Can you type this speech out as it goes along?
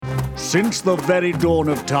Since the very dawn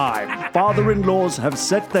of time, father-in-laws have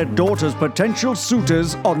set their daughters' potential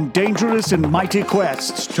suitors on dangerous and mighty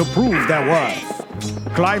quests to prove their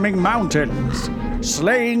worth. Climbing mountains,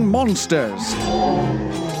 slaying monsters,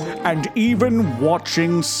 and even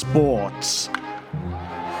watching sports.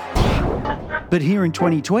 But here in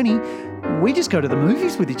 2020, we just go to the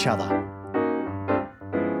movies with each other.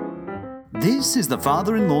 This is the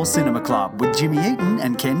Father-in-Law Cinema Club with Jimmy Eaton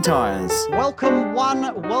and Ken Tyers. Welcome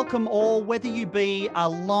one, welcome all, whether you be a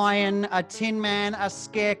lion, a tin man, a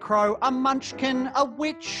scarecrow, a munchkin, a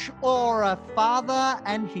witch, or a father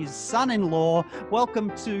and his son-in-law.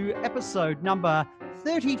 Welcome to episode number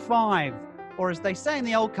 35, or as they say in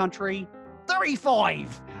the old country,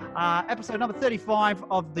 35. Episode number 35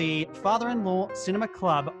 of the Father-in-Law Cinema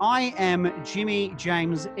Club. I am Jimmy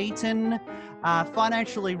James Eaton,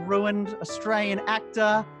 financially ruined Australian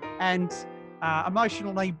actor and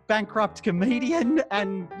emotionally bankrupt comedian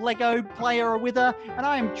and Lego player with her. And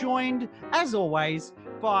I am joined, as always,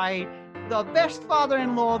 by the best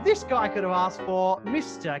father-in-law this guy could have asked for,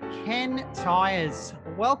 Mr. Ken Tyers.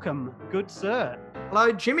 Welcome, good sir.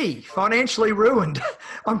 Hello, Jimmy. Financially ruined.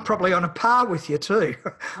 I'm probably on a par with you too.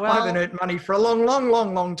 Well, I haven't earned money for a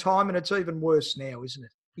long time, and it's even worse now, isn't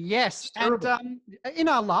it? Yes, and in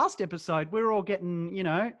our last episode, we were all getting,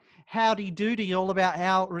 howdy-doody all about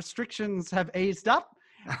how restrictions have eased up,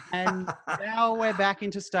 and now we're back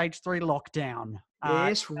into stage 3 lockdown.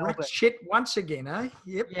 Yes, shit once again, eh?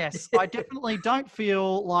 Yep. Yes, I definitely don't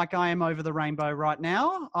feel like I am over the rainbow right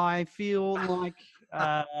now. I feel like...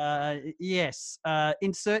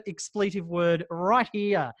 insert expletive word right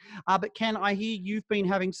here. But Ken, I hear you've been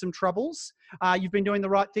having some troubles. You've been doing the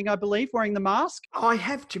right thing, I believe, wearing the mask. I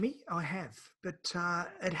have, Jimmy, I have. But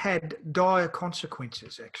it had dire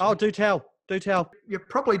consequences, actually. Oh, do tell. Do tell. You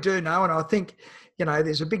probably do know, and I think,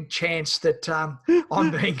 there's a big chance that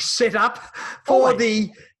I'm being set up for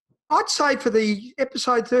I'd say for the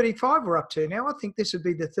episode 35 we're up to now. I think this would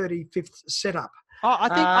be the 35th setup. Oh,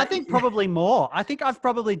 I think probably more. I think I've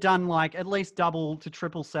probably done like at least double to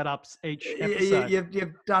triple setups each episode.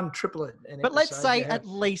 You've done triple it. But let's say at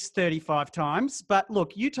least 35 times. But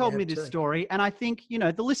look, you told me this story, and I think,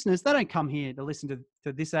 the listeners, they don't come here to listen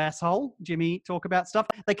to this asshole, Jimmy, talk about stuff.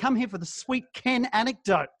 They come here for the sweet Ken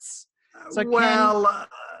anecdotes. So Ken,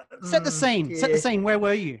 set the scene. Yeah. Set the scene. Where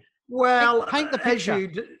were you? Well, paint the picture.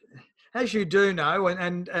 As you do know,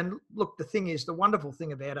 and look, the thing is, the wonderful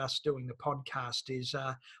thing about us doing the podcast is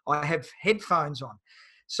I have headphones on.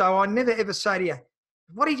 So I never ever say to you,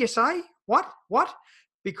 what did you say? What?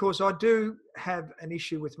 Because I do have an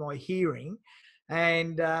issue with my hearing.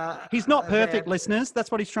 And he's not perfect, listeners.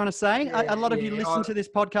 That's what he's trying to say. Yeah, a lot of you listen to this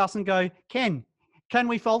podcast and go, Ken, can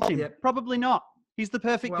we fault him? Yep. Probably not. He's the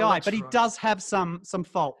perfect guy, but he does have some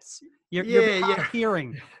faults. You're hard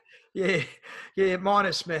hearing. Yeah,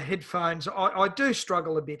 minus my headphones. I do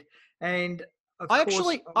struggle a bit. And I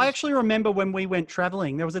actually remember when we went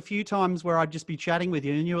traveling, there was a few times where I'd just be chatting with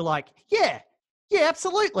you and you were like, yeah,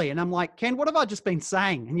 absolutely. And I'm like, Ken, what have I just been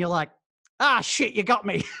saying? And you're like, shit, you got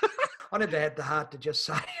me. I never had the heart to just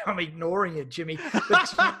say, I'm ignoring you, Jimmy.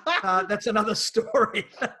 But that's another story.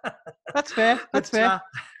 That's fair. That's fair.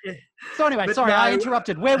 Yeah. So anyway, I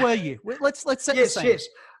interrupted. Where were you? Let's set the scene. Yes.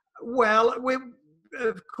 Well,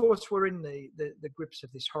 of course, we're in the grips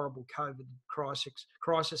of this horrible COVID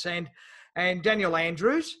crisis, and Daniel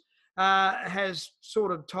Andrews has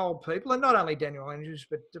sort of told people, and not only Daniel Andrews,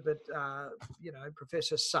 but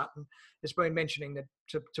Professor Sutton has been mentioning that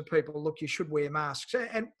to people, look, you should wear masks,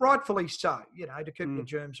 and rightfully so, to keep the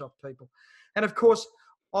germs off people. And of course,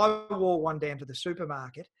 I wore one down to the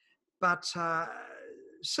supermarket, but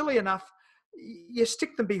silly enough, you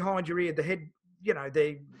stick them behind your ear, the head.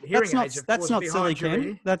 The hearing aids. That's not silly,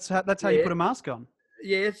 Ken. That's how you put a mask on.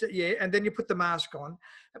 Yeah, and then you put the mask on.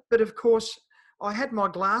 But of course, I had my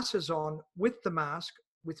glasses on with the mask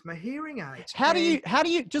with my hearing aids. How do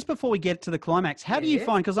you? Just before we get to the climax, how do you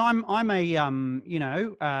find? Because I'm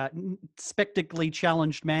a spectacally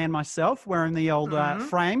challenged man myself, wearing the old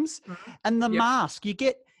frames, and the mask.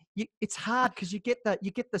 It's hard because you get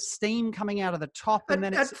the steam coming out of the top, and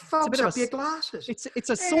then it fogs up your glasses. It's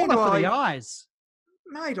a sauna for the eyes.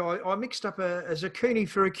 Mate, I mixed up a zucchini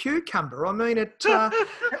for a cucumber. I mean, it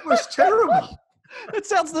was terrible. It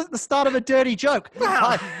sounds like the start of a dirty joke.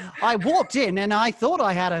 I walked in and I thought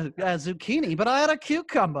I had a zucchini, but I had a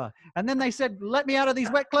cucumber. And then they said, let me out of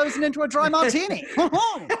these wet clothes and into a dry martini.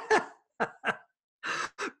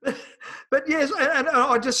 But yes, and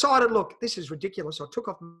I decided, look, this is ridiculous. I took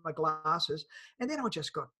off my glasses and then I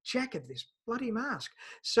just got jack of this bloody mask.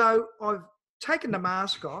 So I've taken the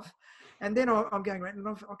mask off and then I'm going around and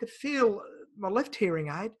I could feel my left hearing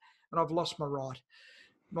aid and I've lost my right.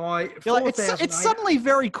 My You're like, 4,000. it's suddenly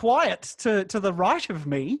very quiet to the right of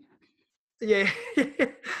me. Yeah.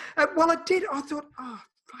 Well, it did. I thought, oh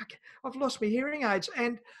fuck, I've lost my hearing aids,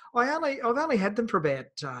 and I've only had them for about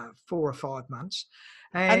 4 or 5 months.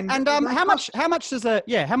 And How much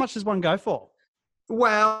does one go for?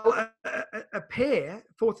 Well, a pair,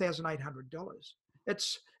 $4,800.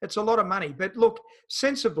 It's a lot of money. But look,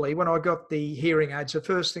 sensibly, when I got the hearing aids, the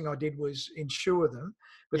first thing I did was insure them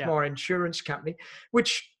with my insurance company,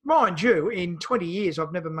 which, mind you, in 20 years,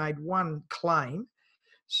 I've never made one claim.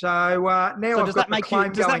 So now So I've got the claim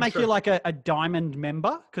going does that make through. you like a diamond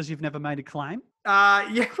member because you've never made a claim?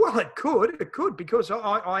 Yeah, well, it could because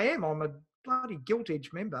I'm a bloody Gilt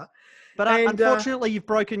Edge member. But And, unfortunately, you've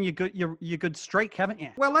broken your good streak, haven't you?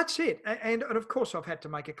 Well, that's it. And of course, I've had to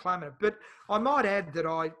make a claim on it. But I might add that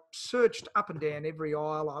I searched up and down every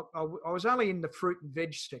aisle. I was only in the fruit and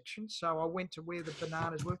veg section, so I went to where the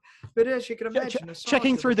bananas were. But as you can imagine, the size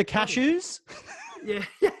Checking of through the bloody- cashews. Yeah.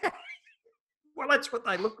 Well, that's what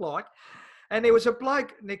they look like. And there was a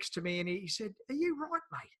bloke next to me, and he said, "Are you right,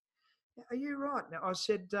 mate? Are you right?" Now I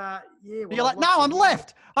said, "Yeah." Well, You're like, no, I'm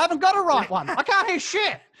left. I haven't got a right one. I can't hear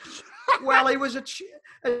shit. Well, he was a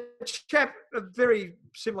chap of very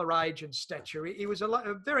similar age and stature. He was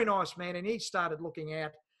a very nice man, and he started looking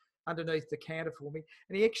out underneath the counter for me.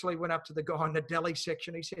 And he actually went up to the guy in the deli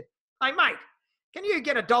section. He said, "Hey, mate, can you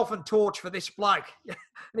get a dolphin torch for this bloke?" And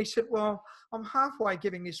he said, "Well, I'm halfway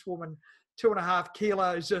giving this woman 2.5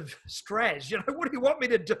 kilos of Straz. You know, what do you want me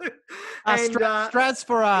to do?" Straz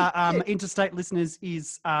for our interstate listeners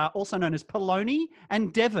is also known as Polony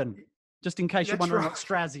and Devon, just in case you're That's wondering right. what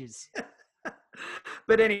Straz is.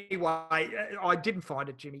 But anyway, I didn't find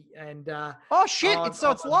it, Jimmy. And Oh shit! It's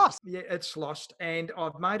lost. Yeah, it's lost. And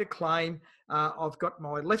I've made a claim. I've got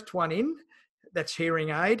my left one in. That's hearing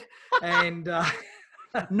aid. And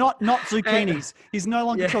Not zucchinis. He's no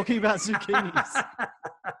longer talking about zucchinis.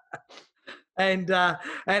 And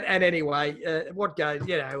anyway, what goes?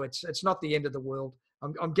 You know, it's not the end of the world.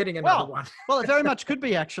 I'm getting another one. Well, it very much could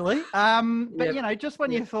be actually. But Yep. you know, just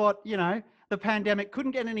when you thought, you know, the pandemic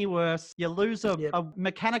couldn't get any worse, you lose a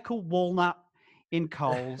mechanical walnut in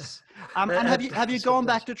Coles. And have you gone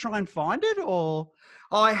back to try and find it, or?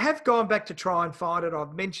 I have gone back to try and find it.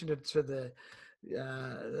 I've mentioned it to the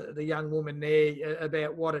young woman there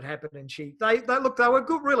about what had happened, and they were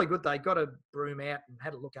good, really good. They got a broom out and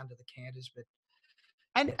had a look under the counters, but.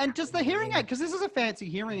 And does the hearing aid, because this is a fancy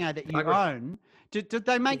hearing aid that you own, did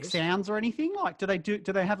they make sounds or anything? Like, do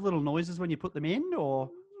they have little noises when you put them in,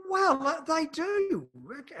 or? Well, they do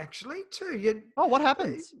actually too. What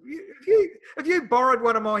happens? Have you borrowed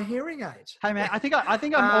one of my hearing aids? Hey man, I think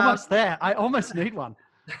I'm almost there. I almost need one.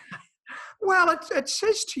 Well, it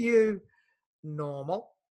says to you, normal,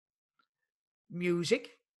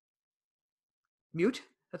 music, mute.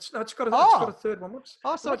 It's got a third one. Whoops.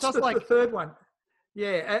 So it does the third one.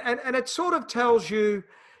 Yeah, and it sort of tells you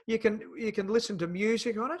can listen to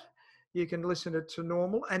music on it. You can listen to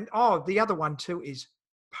normal, and the other one too is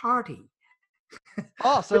party.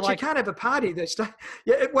 So but you can't have a party that's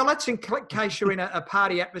well, that's in case you're in a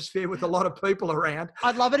party atmosphere with a lot of people around.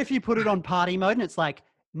 I'd love it if you put it on party mode and it's like,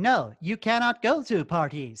 no, you cannot go to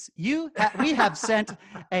parties. We have sent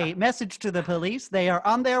a message to the police. They are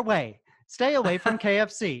on their way. Stay away from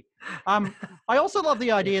KFC. I also love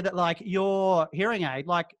the idea that, like, your hearing aid,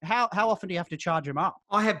 like, how often do you have to charge them up?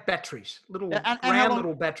 I have batteries, little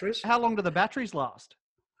batteries. How long do the batteries last?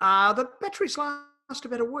 The batteries last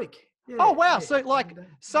about a week. Yeah, oh, wow. So, like,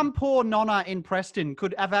 some poor nonna in Preston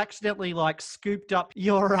could have accidentally, like, scooped up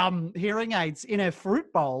your hearing aids in a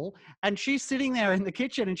fruit bowl, and she's sitting there in the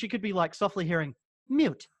kitchen, and she could be, like, softly hearing,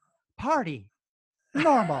 mute, party,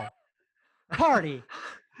 normal, party.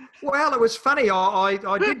 Well, it was funny.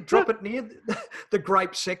 I did drop it near the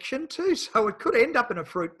grape section too, so it could end up in a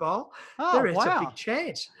fruit bowl. There is a big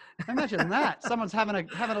chance. Imagine that. Someone's having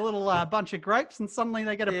a little bunch of grapes, and suddenly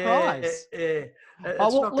they get a prize. Yeah. It's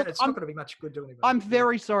not going to be much good to anybody. I'm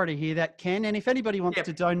very sorry to hear that, Ken. And if anybody wants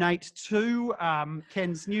to donate to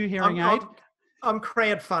Ken's new hearing aid, I'm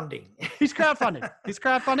crowdfunding. He's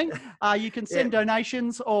crowdfunding. You can send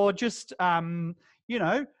donations or just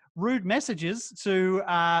rude messages to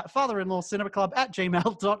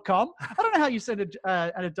father-in-law-cinema-club@gmail.com. I don't know how you send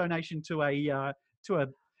a donation to a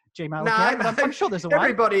Gmail account, but I'm sure there's a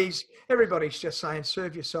way. Everybody's just saying,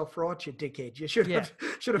 serve yourself right, you dickhead. You should have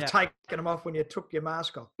taken them off when you took your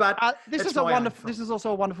mask off. But this it's is a my own wonderful. fault. This is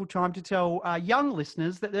also a wonderful time to tell young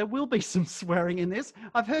listeners that there will be some swearing in this.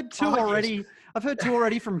 I've heard two Oh, yes. already. I've heard two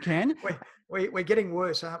already from Ken. We're getting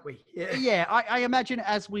worse, aren't we? Yeah. Yeah, I imagine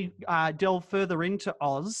as we delve further into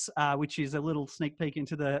Oz, which is a little sneak peek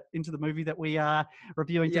into the movie that we are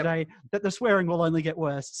reviewing Yep. today, that the swearing will only get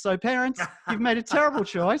worse. So parents, you've made a terrible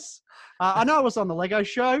choice. I know I was on the Lego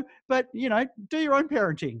show, but do your own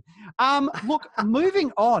parenting. Look,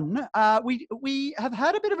 moving on, we have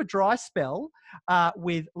had a bit of a dry spell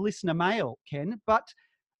with listener mail, Ken, but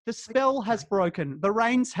the spell has broken. The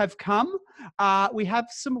rains have come. We have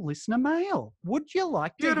some listener mail. Would you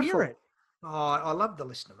like to Beautiful. hear it? Oh, I love the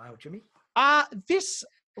listener mail, Jimmy. This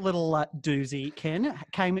little doozy, Ken,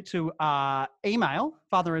 came to our email,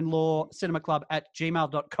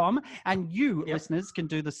 fatherinlawcinemaclub@gmail.com, and you, listeners, can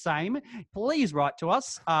do the same. Please write to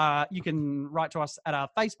us. You can write to us at our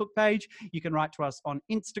Facebook page. You can write to us on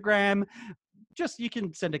Instagram. You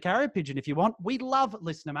can send a carrier pigeon if you want. We love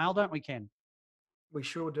listener mail, don't we, Ken? We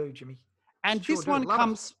sure do, Jimmy. And Sure this do. one Love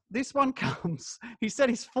comes. This one comes. He said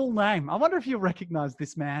his full name. I wonder if you'll recognise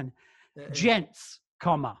this man. it. Gents,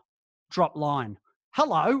 drop line.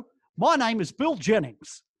 Hello, my name is Bill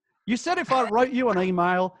Jennings. You said if I wrote you an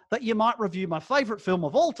email that you might review my favourite film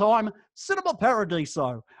of all time, Cinema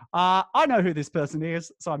Paradiso. I know who this person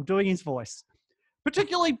is, so I'm doing his voice.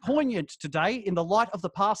 Particularly poignant today in the light of the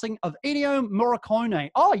passing of Ennio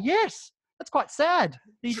Morricone. Oh, yes. That's quite sad.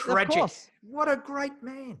 Of Tragic. course, What a great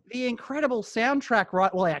man. the incredible soundtrack,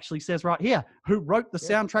 right? Well, it actually says right here, who wrote the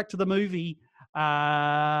soundtrack to the movie,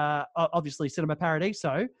 obviously Cinema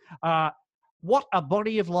Paradiso. What a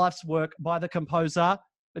body of life's work by the composer, ...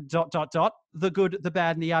 the good, the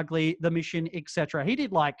bad and the ugly, the mission, etc. He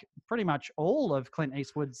did like pretty much all of Clint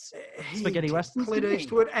Eastwood's spaghetti westerns. Clint didn't he?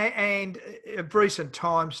 Eastwood and of recent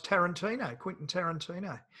times, Quentin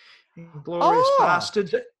Tarantino. Glorious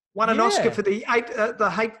Bastards. Won an Oscar for the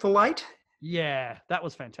Hateful Eight. Yeah, that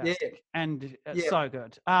was fantastic and Yeah. so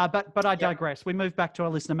good. But I digress. We move back to our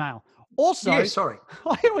listener mail. Also, Yeah, sorry.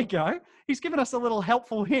 oh, here we go. He's given us a little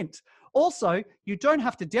helpful hint. Also, you don't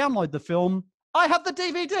have to download the film. I have the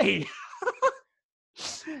DVD.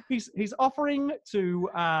 He's offering to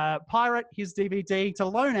pirate his DVD to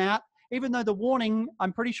loan out, even though the warning,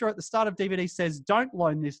 I'm pretty sure at the start of DVD says, don't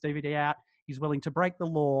loan this DVD out. He's willing to break the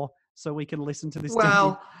law so we can listen to this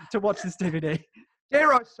to watch this DVD.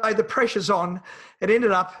 Dare I say the pressure's on. The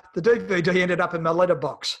DVD ended up in my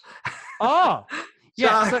letterbox. Oh,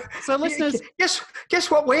 yeah. So listeners, guess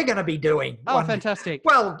what we're going to be doing? Fantastic.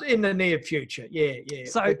 Well, in the near future, yeah.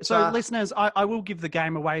 So listeners, I will give the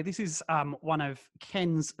game away. This is one of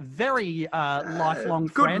Ken's very lifelong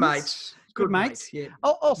friends. Good mates. Yeah.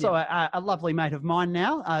 Also a lovely mate of mine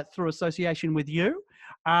now through association with you.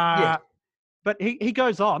 But he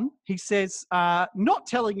goes on. He says, not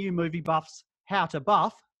telling you movie buffs how to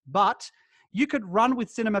buff, but you could run with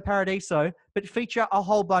Cinema Paradiso, but feature a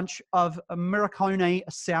whole bunch of Morricone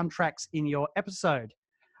soundtracks in your episode.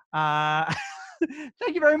 Thank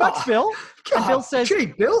you very much, Bill. And Bill says, gee,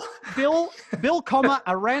 Bill. Bill,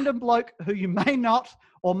 a random bloke who you may not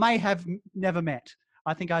or may have never met.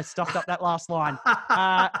 I think I stuffed up that last line.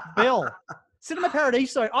 Bill, Cinema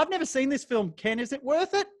Paradiso. I've never seen this film. Ken, is it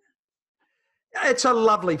worth it? It's a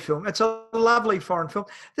lovely film. It's a lovely foreign film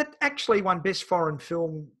that actually won Best Foreign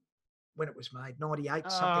Film when it was made, 98,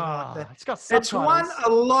 something like that. It's got subtitles. It's won a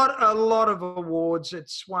lot of awards.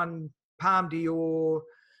 It's won Palme d'Or,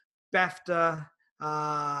 BAFTA,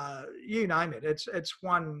 you name it. It's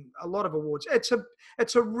won a lot of awards. It's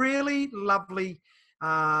a really lovely,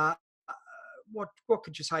 what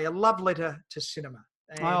could you say? A love letter to cinema.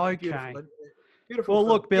 And okay. Beautiful. Well,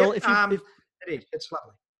 film. look, Bill, it is. It's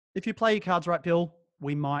lovely. If you play your cards right, Bill,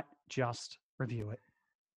 we might just review it.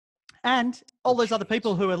 And all those other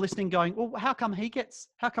people who are listening going, well, how come he gets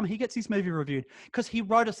his movie reviewed? Because he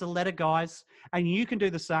wrote us a letter, guys, and you can do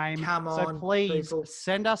the same. Come on, so please people.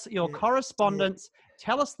 Send us your correspondence.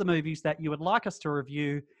 Tell us the movies that you would like us to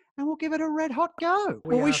review, and we'll give it a red hot go.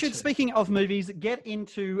 We should, speaking of movies, get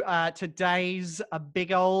into today's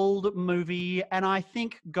big old movie. And I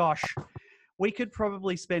think, gosh, we could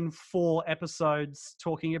probably spend 4 episodes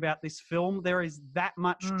talking about this film. There is that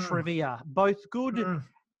much trivia, both good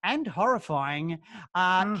and horrifying.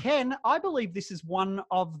 Ken, I believe this is one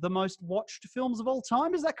of the most watched films of all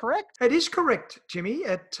time. Is that correct? It is correct, Jimmy.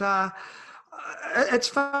 It's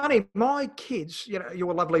funny. My kids,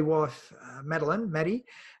 your lovely wife, Maddie,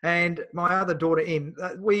 and my other daughter,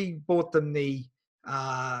 we bought them the,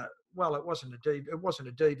 well, it wasn't a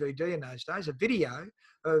DVD in those days, a video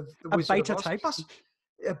of the Wizard beta of Oz. tape? Plus,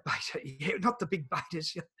 Yeah, not the big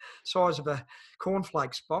betas, size of a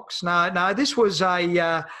cornflakes box. No, this was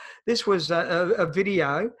a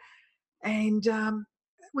video, and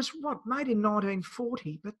it was made in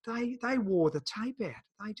 1940, but they wore the tape out.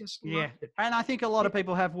 They just Yeah, loved it. and I think a lot of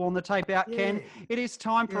people have worn the tape out, Ken. Yeah. It is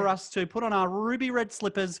time for Yeah. us to put on our ruby red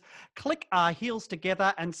slippers, click our heels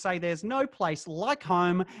together and say there's no place like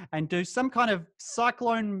home, and do some kind of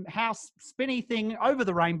cyclone house spinny thing over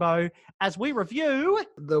the rainbow as we review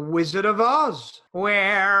The Wizard of Oz.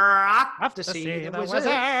 We're up to see the wizard.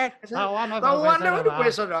 The The wonderful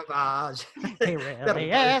Wizard of Oz. He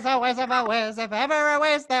really is a wizard, if ever a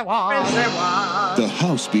whiz there was. The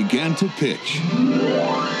house began to pitch.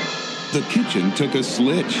 The kitchen took a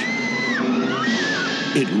slitch.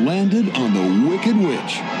 It landed on the Wicked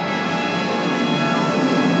Witch.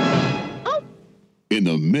 In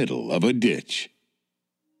the middle of a ditch.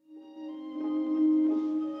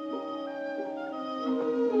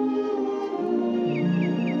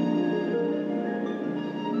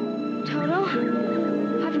 Toto,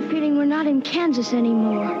 I have a feeling we're not in Kansas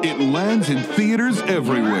anymore. It lands in theaters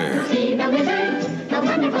everywhere. See the wizard, the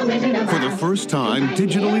wonderful Wizard of For the first time,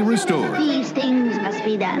 digitally restored These things must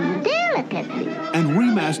be done delicately. and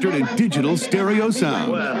remastered in digital stereo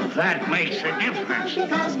sound. Well, that makes a difference.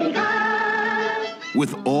 Because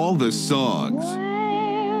With all the songs,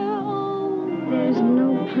 well, there's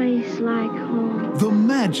no place like home. the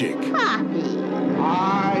magic, I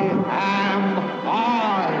am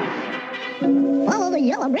Oz. Follow the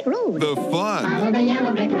yellow brick road. the fun. The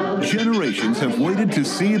yellow brick road. Generations have waited to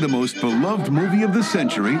see the most beloved movie of the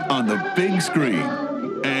century on the big screen.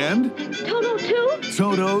 And Toto too?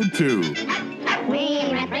 Toto 2.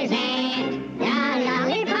 We represent the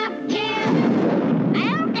Lollipop Kid.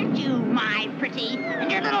 I'll get you, my pretty,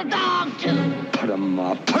 and your little dog too. Put 'em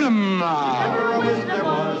up, put 'em up.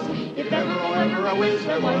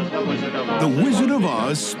 The Wizard of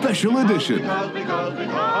Oz Special Edition.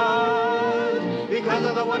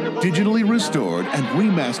 Digitally restored and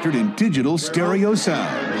remastered in digital stereo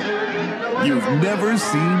sound. You've never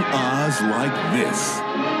seen Oz like this.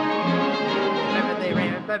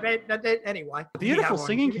 Anyway. Beautiful yeah,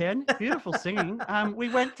 singing, Ken. Beautiful singing. We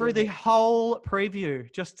went through the whole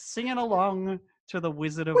preview, just singing along to the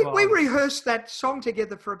Wizard of Oz. We rehearsed that song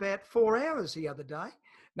together for about 4 hours the other day.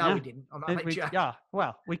 No, Yeah. we didn't. I'm only joking. Yeah,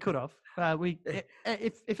 well, we could have.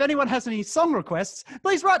 If anyone has any song requests,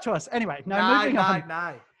 please write to us. Anyway, moving on.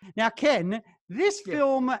 No. Now, Ken, this Yeah.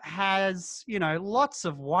 film has, lots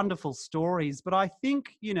of wonderful stories, but I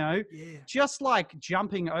think, Yeah. just like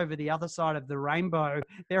jumping over the other side of the rainbow,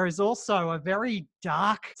 there is also a very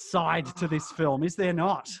dark side to this film, is there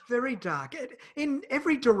not? Very dark in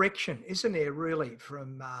every direction, isn't there? Really,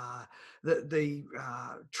 from the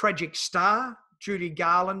tragic star Judy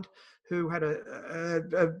Garland, who had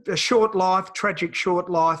a short life, tragic short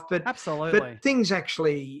life, but Absolutely. but things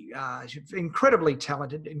actually incredibly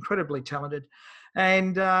talented,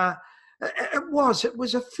 and it was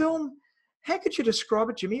a film. How could you describe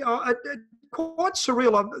it, Jimmy? Quite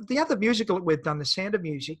surreal. The other musical that we've done, The Sound of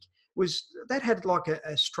Music, that had like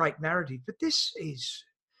a straight narrative, but this is,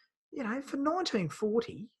 for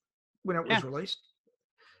 1940 when it was released,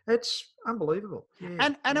 it's unbelievable.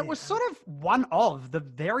 Yeah, And it was sort of one of the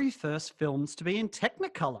very first films to be in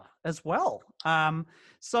Technicolor as well.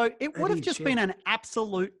 So it would have is, just yeah. been an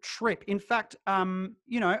absolute trip. In fact,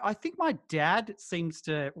 I think my dad seems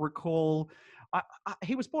to recall.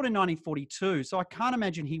 He was born in 1942, so I can't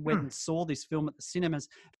imagine he went and saw this film at the cinemas.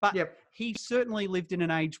 But Yep. he certainly lived in an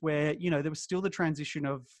age where, there was still the transition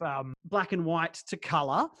of black and white to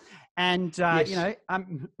colour. And, Yes.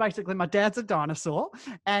 basically my dad's a dinosaur.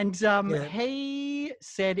 And he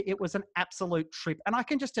said it was an absolute trip. And I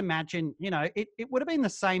can just imagine, it would have been the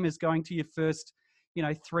same as going to your first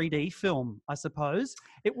 3D film, I suppose.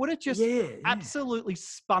 It would have just Yeah. absolutely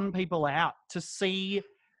spun people out to see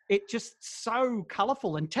it just so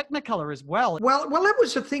colourful and Technicolor as well. Well, that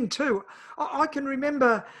was the thing too. I can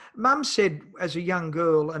remember Mum said as a young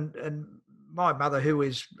girl, and my mother, who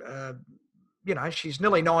is, she's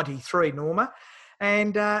nearly 93, Norma,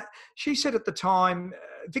 and she said at the time,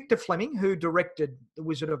 Victor Fleming, who directed The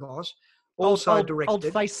Wizard of Oz, also directed. Old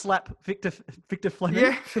face slap Victor Fleming.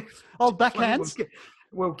 Yeah. Old backhands.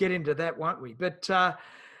 We'll get into that, won't we? But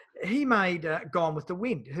he made Gone with the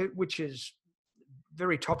Wind, which is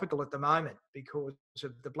very topical at the moment because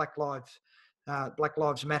of the Black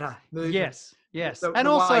Lives Matter movement. Yes. The And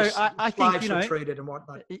way also, I think, slaves were treated and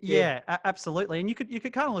whatnot. Yeah, absolutely. And you could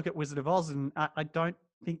kind of look at Wizard of Oz, and I don't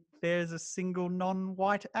think there's a single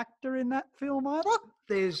non-white actor in that film either.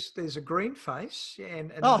 There's a green face, yeah,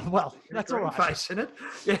 and Oh, well, a that's all green right. face in it.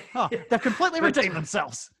 Yeah, Oh, they've completely But- redeemed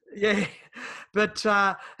themselves. yeah. But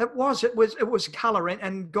it was colour,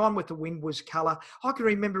 and Gone with the Wind was colour. I can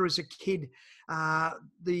remember as a kid,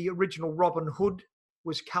 the original Robin Hood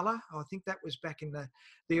was colour. I think that was back in the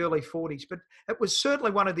early 40s, but it was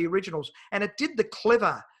certainly one of the originals, and it did the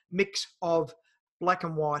clever mix of black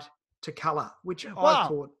and white to colour, which I Wow.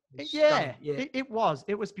 thought was Yeah, stunning. Yeah. It was.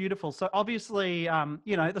 It was beautiful. So obviously,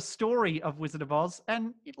 the story of Wizard of Oz,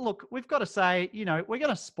 and look, we've got to say, we're going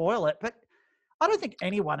to spoil it, but I don't think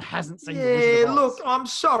anyone hasn't seen the Wizard of Oz. Look, I'm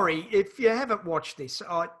sorry if you haven't watched this.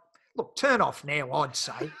 Look, turn off now, I'd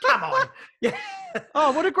say. Come on. Yeah.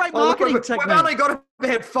 Oh, what a great Oh, look, marketing we've technique. only got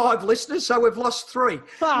about 5 listeners, so we've lost 3.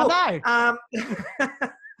 Oh, Look,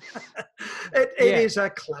 it is a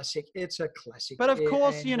classic. It's a classic. But of Yeah,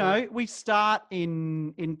 course, and, we start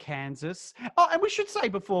in Kansas. Oh, and we should say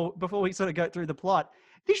before we sort of go through the plot,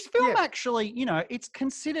 this film Yeah. actually, it's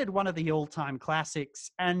considered one of the all-time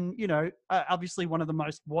classics, and obviously one of the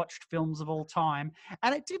most watched films of all time.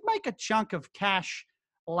 And it did make a chunk of cash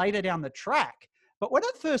later down the track. But when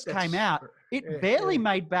it first came That's out, true. it Yeah, barely yeah.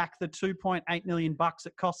 made back the $2.8 million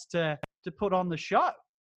it cost to put on the show.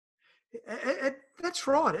 That's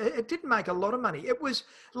right. It didn't make a lot of money. It was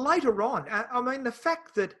later on. I mean, the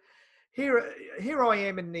fact that here I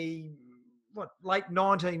am in the late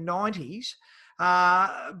 1990s,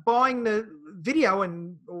 buying the video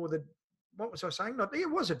what was I saying? It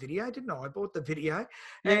was a video, didn't I? I bought the video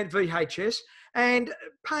and VHS and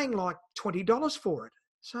paying like $20 for it.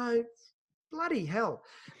 So bloody hell.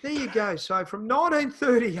 There you go. So from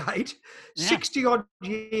 1938, Yeah. 60 odd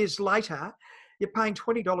years later, you're paying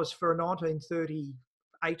 $20 for a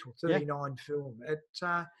 1938 or 39 film.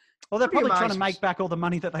 Well, they're Pretty probably trying to amazing. make back all the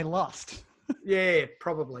money that they lost. Yeah,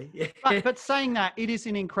 probably. Yeah. But saying that, it is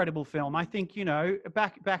an incredible film. I think,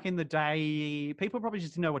 back in the day, people probably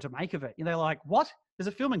just didn't know what to make of it. They're like, what? There's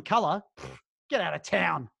a film in colour? Get out of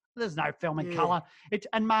town. There's no film in Yeah. colour.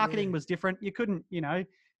 And marketing Yeah. was different. You couldn't,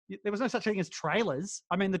 there was no such thing as trailers.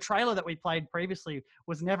 I mean, the trailer that we played previously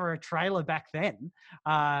was never a trailer back then.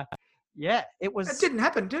 It was. It didn't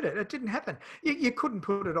happen, did it? It didn't happen. You couldn't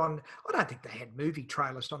put it on. I don't think they had movie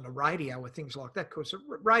trailers on the radio or things like that, because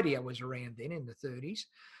radio was around then in the 30s.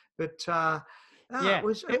 But it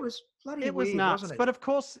was bloody It was weird, nuts. wasn't it? But of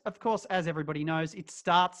course, as everybody knows, it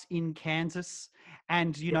starts in Kansas.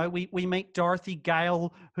 And, we meet Dorothy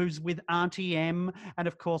Gale, who's with Auntie M. And,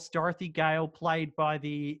 of course, Dorothy Gale, played by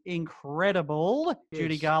the incredible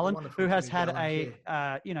Judy Yes, Garland, wonderful who has Judy had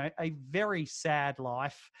Garland, a very sad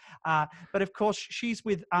life. But, of course, she's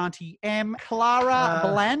with Auntie M. Clara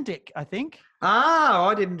Blandick, I think.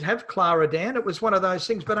 I didn't have Clara down. It was one of those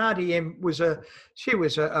things. But Auntie M was a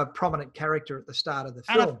prominent character at the start of the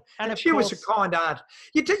film. And of she was a course- kind aunt.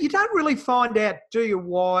 You don't really find out, do you,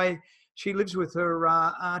 why she lives with her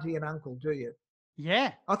auntie and uncle, do you?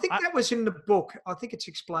 Yeah. I think that was in the book. I think it's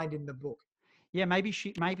explained in the book. Yeah,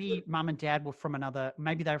 maybe mum and dad were from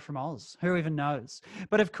maybe they were from Oz. Who even knows?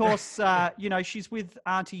 But of course, she's with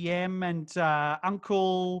Auntie M and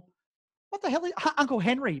Uncle, what the hell is Uncle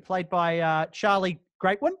Henry, played by Charlie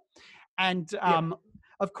Greatwin. And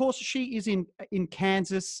of course, she is in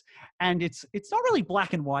Kansas, and it's not really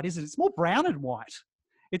black and white, is it? It's more brown and white.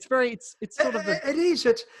 It's sort of It is.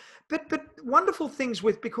 But wonderful things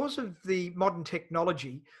because of the modern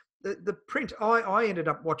technology. The print, I ended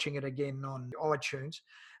up watching it again on iTunes,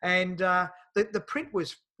 and the print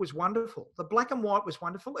was wonderful. The black and white was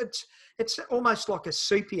wonderful. It's almost like a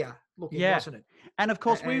sepia looking, wasn't it? And of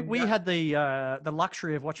course, we And, had the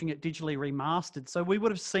luxury of watching it digitally remastered, so we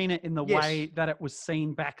would have seen it in the way that it was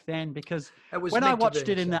seen back then. Because It was when I meant to watched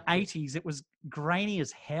be, it in so, the yeah. '80s, it was grainy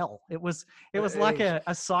as hell. It was It like is.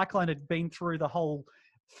 a cyclone had been through the whole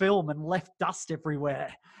film and left dust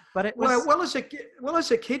everywhere. But it was Well,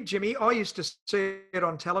 as a kid, Jimmy, I used to see it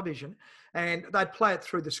on television, and they'd play it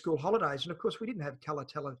through the school holidays. And of course, we didn't have colour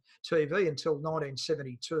TV until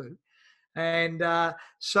 1972, and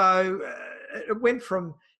so it went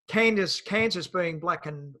from Kansas being black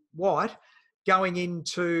and white, going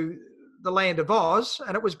into the land of Oz,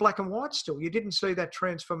 and it was black and white still. You didn't see that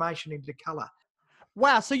transformation into colour.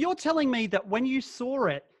 wow. So you're telling me that when you saw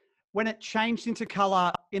it, when it changed into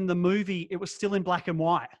color in the movie, it was still in black and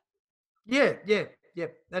white? Yeah.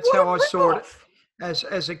 That's how I saw it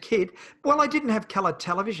as a kid. Well, I didn't have coloured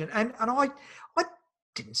television, and I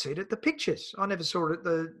didn't see it at the pictures. I never saw it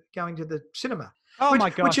at going to the cinema. Oh my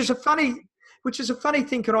gosh. Which is a funny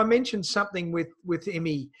thing. Can I mention something with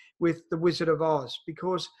Emmy, with The Wizard of Oz?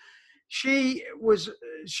 Because she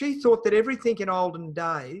thought that everything in olden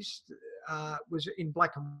days was in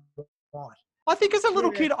black and white. I think as a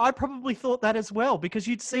little Yeah. kid, I probably thought that as well, because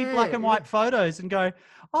you'd see black and Yeah, white photos and go,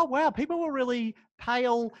 oh, wow, people were really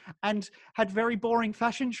pale and had very boring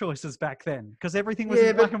fashion choices back then because everything was Yeah,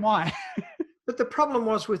 in black and white. But the problem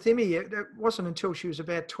was with Emmy, it wasn't until she was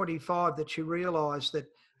about 25 that she realised that,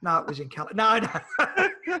 no, it was in colour. No.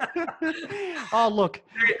 Oh, look,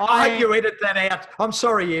 I hope you edit that out. I'm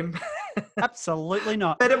sorry, Em. absolutely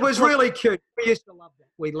not. But it was Look, really cute. We used to love that.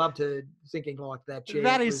 We loved her thinking like that. Yeah,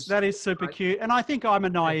 that it is super great. cute. And I think I'm a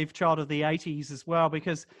naive child of the 80s as well,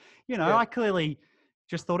 because, you know, Yeah. I clearly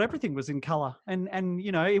just thought everything was in color. And,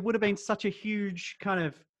 you know, it would have been such a huge kind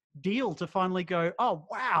of deal to finally go, oh,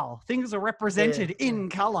 wow, things are represented in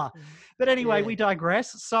color. But anyway, Yeah. we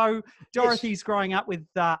digress. So Dorothy's growing up with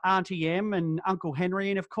Auntie Em and Uncle Henry.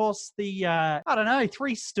 And of course, the, I don't know,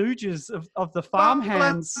 three stooges of the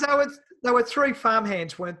farmhands. There were three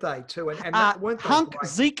farmhands, weren't they, too? And weren't they Hunk, great?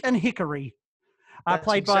 Zeke, and Hickory. That's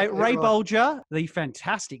Played by exactly Ray right. Bolger, the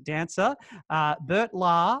fantastic dancer. Bert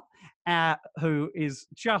Lahr, who is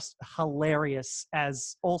just hilarious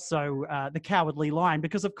as also the Cowardly Lion,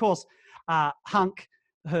 because, of course, Hunk,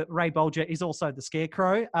 Ray Bolger, is also the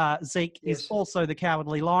Scarecrow. Zeke is Yes. also the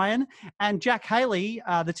Cowardly Lion. And Jack Haley,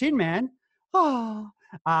 the Tin Man,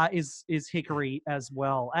 is Hickory as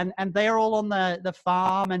well. And they're all on the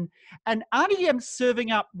farm. And Auntie Em's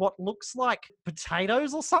serving up what looks like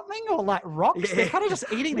potatoes or something, or like rocks. They're Yeah. kind of just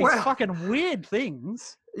eating these Well- fucking weird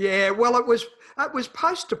things. Yeah, well, it was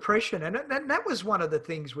post depression, and that was one of the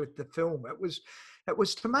things with the film. It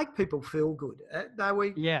was to make people feel good. They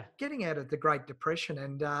were Yeah. getting out of the Great Depression,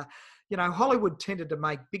 and you know, Hollywood tended to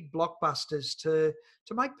make big blockbusters to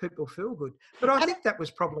make people feel good. But I think that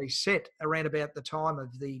was probably set around about the time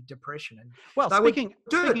of the Depression, and Well, they speaking,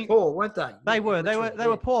 were dirt poor, weren't they? they were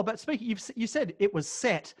Literally, poor. But speaking, you said it was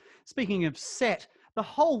set. Speaking of set, the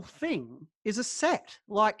whole thing is a set.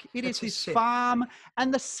 Like it is It's a this set. farm,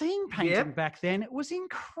 and the scene painting Yep. back then, it was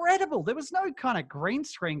incredible. There was no kind of green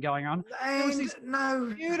screen going on. There was And these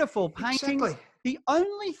no, beautiful paintings. exactly. The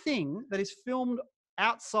only thing that is filmed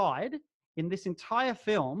outside in this entire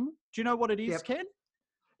film, do you know what it is, Yep. Ken?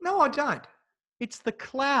 No, I don't. It's the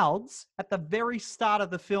clouds at the very start of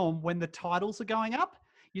the film when the titles are going up.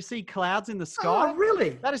 You see clouds in the sky. Oh,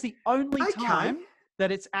 really? That is the only Okay. time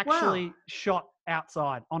that it's actually shot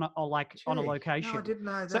outside on a Gee, location. No, I didn't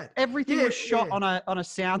know So that. everything Yeah, was shot yeah. on a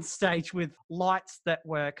sound stage with lights that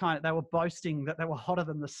were they were boasting that they were hotter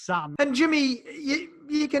than the sun. And Jimmy,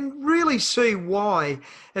 you can really see why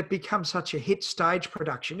it becomes such a hit stage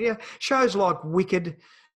production. Yeah, shows like Wicked,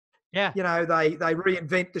 Yeah. you know, they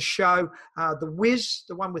reinvent the show. The Wiz,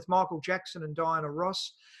 the one with Michael Jackson and Diana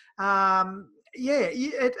Ross.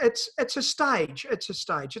 It's a stage. It's a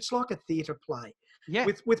stage. It's like a theatre play Yeah.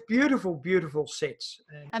 with beautiful sets.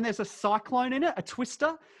 And there's a cyclone in it, a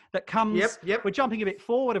twister that comes. Yep. We're jumping a bit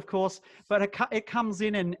forward, of course, but it comes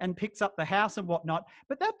in and picks up the house and whatnot.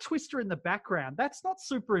 But that twister in the background, that's not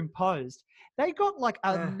superimposed. They got like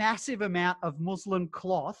a Yeah. massive amount of muslin.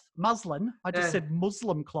 I just Yeah. said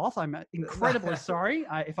Muslim cloth. I'm incredibly sorry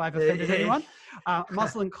if I've Yeah, offended yeah. anyone.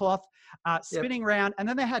 Muslin cloth spinning around. And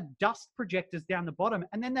then they had dust projectors down the bottom.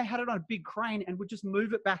 And then they had it on a big crane and would just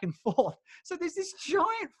move it back and forth. So there's this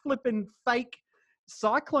giant flipping fake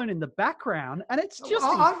cyclone in the background, and it's just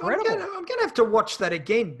incredible. I'm going to have to watch that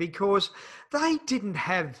again because they didn't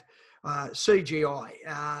have CGI.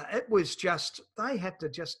 It was just they had to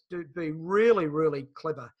just be really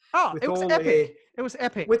clever. Oh, with it was all epic. It was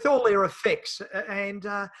epic. with all their effects, and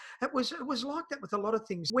it was like that with a lot of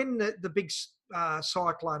things. When the big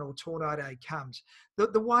cyclone or tornado comes,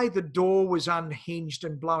 the way the door was unhinged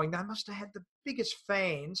and blowing, they must have had the biggest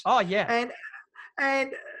fans. Oh, yeah.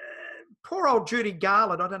 And poor old Judy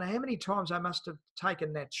Garland, I don't know how many times I must have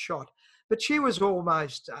taken that shot, but she was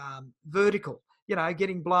almost vertical, you know,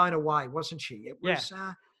 getting blown away, wasn't she? It was.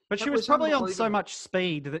 But that she was was probably on so unbelievable. much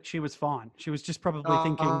speed that she was fine. She was just probably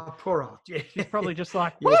thinking, poor old. Yeah. she's probably just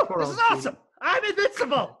like, Yeah, woo, poor this old is Judy. awesome. I'm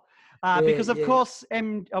invincible. Because, of course,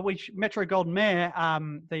 Metro Golden Mare,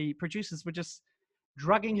 the producers were just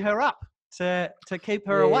drugging her up to keep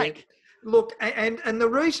her Yeah. awake. Look, and the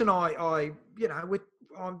reason I you know,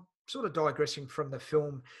 I'm sort of digressing from the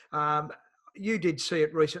film. You did see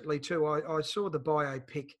it recently too. I saw the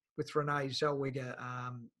biopic with Renee Zellweger,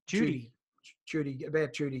 Judy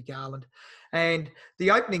Garland, and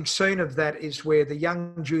the opening scene of that is where the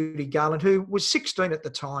young Judy Garland, who was 16 at the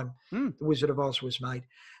time, The Wizard of Oz was made.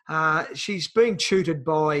 She's being tutored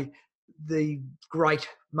by the great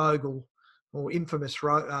mogul or infamous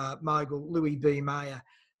mogul Louis B. Mayer,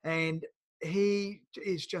 and he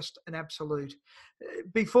is just an absolute.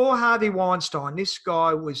 Before Harvey Weinstein, this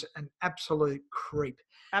guy was an absolute creep.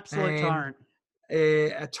 Absolute And, tyrant.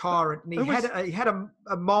 A tyrant. And Who was- he had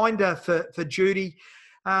a minder for Judy,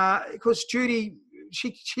 because Judy,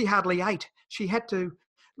 she hardly ate. She had to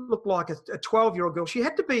look like a 12-year-old girl. She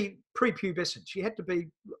had to be prepubescent. She had to be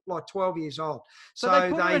like 12 years old. So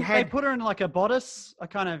they put her in like a bodice, a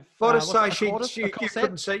kind of bodice, so a she corset?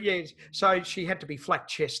 couldn't see. Yeah, so she had to be flat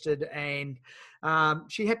chested, and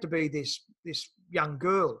she had to be this young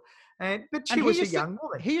girl. But she was a young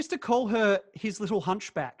woman. He used to call her his little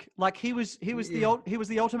hunchback. Like he was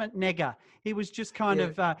the ultimate negger. He was just kind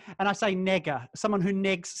of, and I say negger, someone who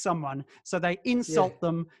negs someone. So they insult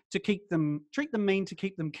them to treat them mean to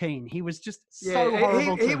keep them keen. He was just so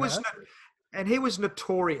horrible to her. And he was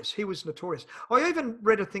notorious. He was notorious. I even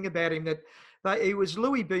read a thing about him that he was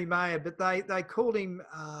Louis B. Mayer, but they called him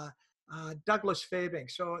Douglas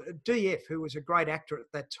Fairbanks, or DF, who was a great actor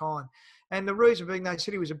at that time. And the reason being, they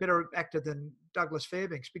said he was a better actor than Douglas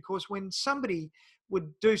Fairbanks, because when somebody would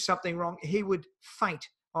do something wrong, he would faint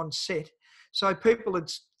on set. So people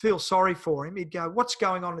would feel sorry for him. He'd go, "What's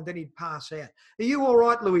going on?" And then he'd pass out. "Are you all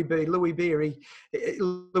right, Louis B?" Louis B.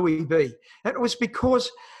 And it was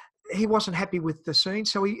because he wasn't happy with the scene.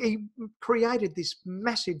 So he created this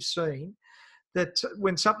massive scene that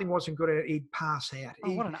when something wasn't good, he'd pass out.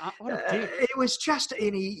 Oh, what a dick. It was just,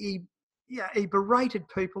 and he berated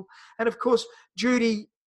people. And of course, Judy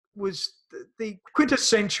was the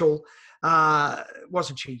quintessential,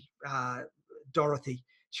 wasn't she, Dorothy?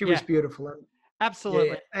 She was beautiful.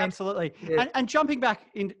 Absolutely, absolutely. Yeah. And jumping back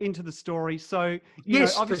into the story, so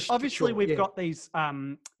obviously we've got these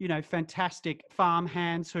fantastic farm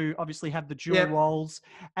hands who obviously have the dual roles,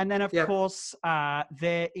 and then of course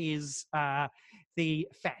there is the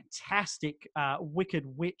fantastic Wicked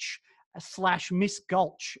Witch / Miss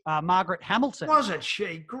Gulch, Margaret Hamilton. Wasn't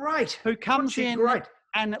she great? Who comes in great?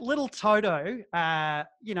 And little Toto,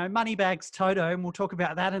 Moneybags Toto, and we'll talk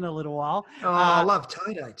about that in a little while. Oh, I love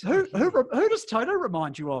Toto. Who does Toto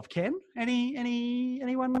remind you of, Ken?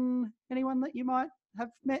 Anyone that you might have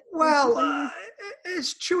met? Well,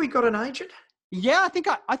 has Chewie got an agent? Yeah,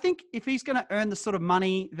 I think if he's going to earn the sort of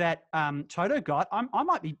money that Toto got, I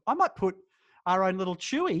might put our own little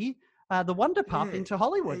Chewie, the Wonder Pup, into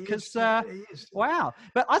Hollywood, because wow.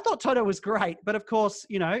 But I thought Toto was great. But of course,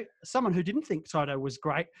 someone who didn't think Toto was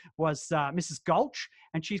great was Mrs. Gulch,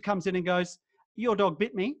 and she comes in and goes, "Your dog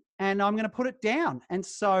bit me, and I'm going to put it down." And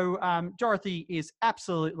so Dorothy is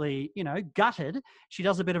absolutely, gutted. She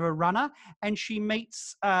does a bit of a runner, and she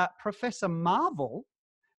meets Professor Marvel,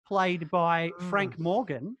 played by Frank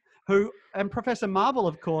Morgan. And Professor Marvel,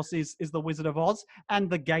 of course, is the Wizard of Oz, and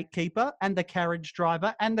the gatekeeper, and the carriage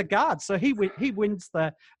driver, and the guard. So he wins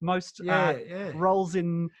the most roles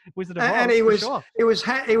in Wizard of Oz. And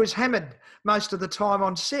he was hammered most of the time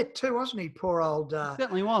on set too, wasn't he? Poor old.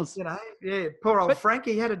 Certainly was. Poor old Frank.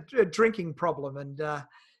 He had a drinking problem, and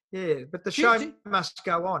but the show must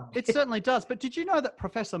go on. It certainly does. But did you know that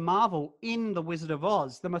Professor Marvel in the Wizard of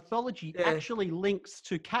Oz, the mythology actually links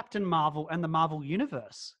to Captain Marvel and the Marvel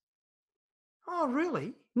Universe? Oh,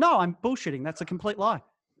 really? No, I'm bullshitting. That's a complete lie.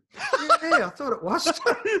 I thought it was.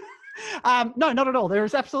 No, not at all. There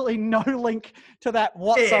is absolutely no link to that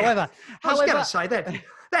whatsoever. I was going to say that.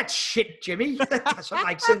 That's shit, Jimmy. That doesn't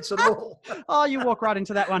make sense at all. Oh, you walk right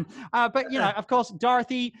into that one. But, of course,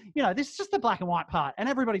 Dorothy, this is just the black and white part. And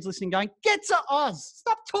everybody's listening going, "Get to Oz.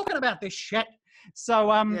 Stop talking about this shit."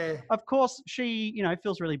 So, of course, she,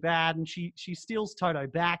 feels really bad, and she steals Toto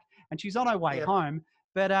back, and she's on her way home.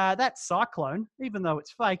 But that cyclone, even though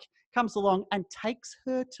it's fake, comes along and takes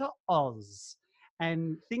her to Oz.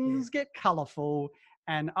 And things get colourful.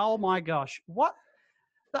 And, oh, my gosh, one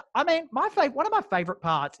of my favourite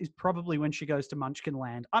parts is probably when she goes to Munchkin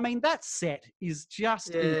Land. I mean, that set is just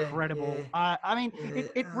incredible.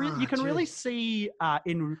 You can really see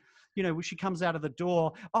when she comes out of the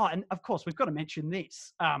door. Oh, and of course, we've got to mention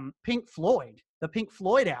this. Pink Floyd, the Pink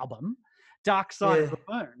Floyd album, Dark Side of the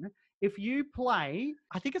Moon. If you play,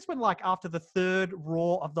 I think it's after the third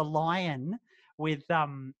Roar of the Lion with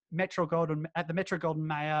Metro Golden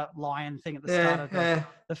Mayer Lion thing at the start of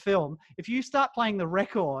the film. If you start playing the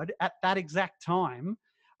record at that exact time,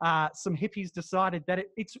 some hippies decided that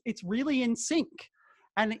it's really in sync.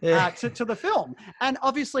 And to the film, and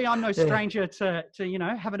obviously I'm no stranger to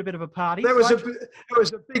having a bit of a party. There was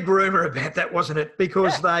a big rumor about that, wasn't it?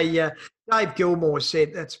 Because Dave Gilmore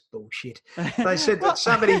said that's bullshit. They said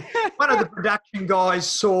that one of the production guys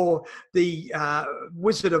saw the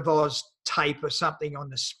Wizard of Oz tape or something on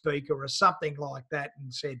the speaker or something like that,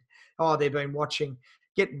 and said, "Oh, they've been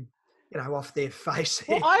getting off their face.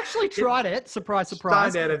 Well, I actually tried it. Surprise,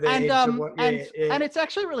 surprise. Stoned out of their And heads or what- yeah. and it's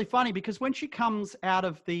actually really funny because when she comes out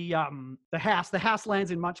of the house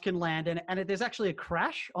lands in Munchkin Land, and there's actually a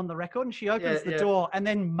crash on the record, and she opens the door, and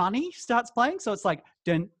then Money starts playing. So it's like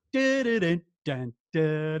dun dun dun dun dun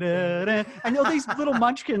dun dun, dun, and all these little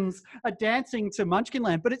Munchkins are dancing to Munchkin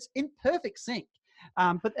Land, but it's in perfect sync.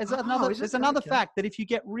 But there's another fact that if you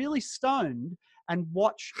get really stoned and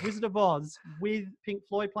watch Wizard of Oz with Pink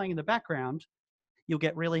Floyd playing in the background, you'll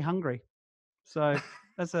get really hungry. So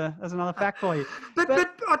that's another fact for you. But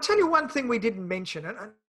I'll tell you one thing we didn't mention,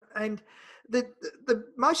 and the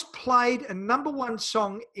most played and number one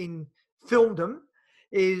song in filmdom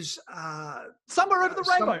is Somewhere Over the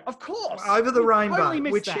Rainbow, of course. Over the Rainbow,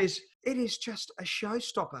 totally which that. it is just a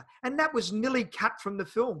showstopper. And that was nearly cut from the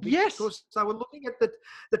film Yes. because they were looking at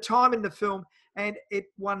the time in the film, and it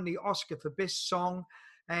won the Oscar for Best Song.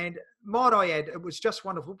 And might I add, it was just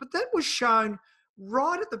wonderful. But that was shown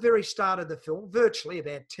right at the very start of the film, virtually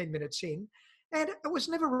about 10 minutes in, and it was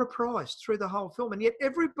never reprised through the whole film. And yet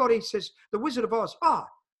everybody says, The Wizard of Oz,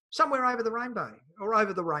 Somewhere Over the Rainbow, or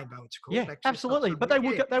Over the Rainbow, it's called. Yeah, Actually, absolutely. But they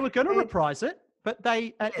were going to reprise it, but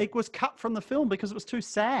it was cut from the film because it was too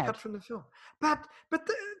sad. Cut from the film. But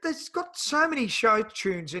there's got so many show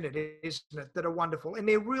tunes in it, isn't it, that are wonderful. And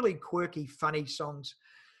they're really quirky, funny songs.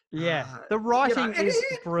 Yeah, the writing is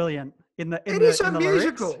brilliant in the It is a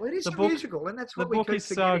musical. It is a musical, and that's what we the book keep is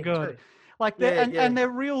so forgetting good. too. Like and they're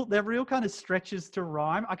real kind of stretches to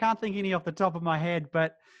rhyme. I can't think any off the top of my head,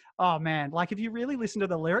 but oh man, like if you really listen to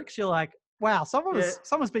the lyrics, you're like, wow,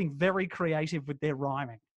 someone's being very creative with their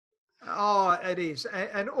rhyming. Oh, it is,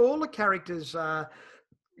 and all the characters, the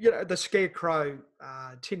Scarecrow,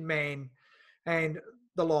 Tin Man, and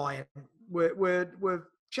the Lion were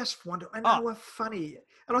just wonderful, and they were funny.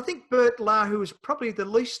 And I think Burt Lahr, who was probably the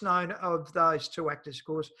least known of those two actors, of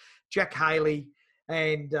course, Jack Haley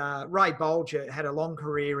and Ray Bolger had a long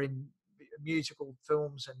career in musical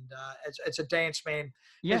films and as a dance man.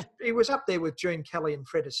 Yeah. He was up there with Gene Kelly and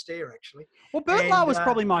Fred Astaire, actually. Well, Burt Lahr was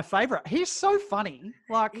probably my favourite. He's so funny.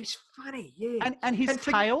 Like he's funny, yeah. And his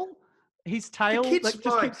tail that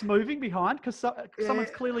just keeps moving behind because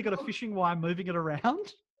someone's clearly got a fishing wire moving it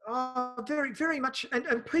around. Oh, very, very much.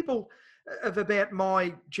 And people of about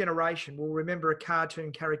my generation will remember a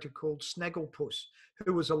cartoon character called Snagglepuss,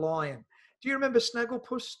 who was a lion. Do you remember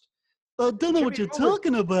Snagglepuss? I don't know what you're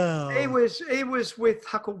talking about. He was with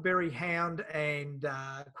Huckleberry Hound and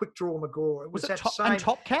Quick Draw McGraw. Was it and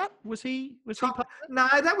Top Cat? Was he? No,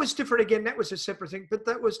 that was different again. That was a separate thing. But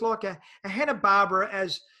that was like a Hanna-Barbera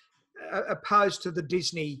as opposed to the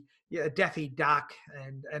Disney Daffy Duck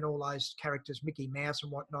and all those characters, Mickey Mouse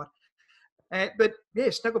and whatnot. But yeah,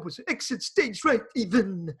 Snagglepuss, exit stage right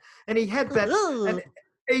even. And he had that, and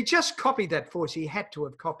he just copied that voice. He had to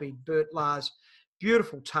have copied Burt Lahr's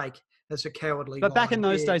beautiful take as a cowardly But back lion. in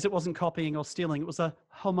those days, it wasn't copying or stealing. It was a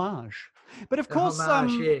homage. But of course,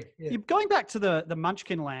 you're going back to the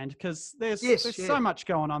Munchkin Land, because there's so much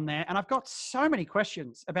going on there. And I've got so many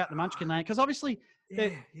questions about the Munchkin Land, because obviously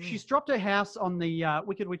she's dropped her house on the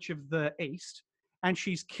Wicked Witch of the East, and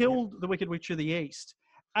she's killed the Wicked Witch of the East.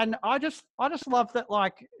 And I just love that,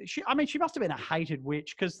 like, she must have been a hated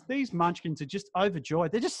witch, because these Munchkins are just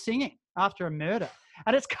overjoyed. They're just singing after a murder.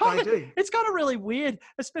 And it's kind of really weird,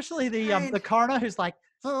 especially the coroner who's like,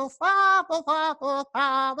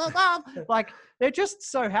 like, they're just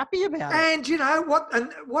so happy about it. And you know what?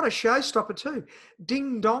 And what a showstopper too!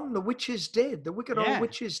 Ding dong, the witch is dead. The wicked old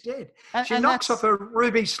witch is dead. She knocks off her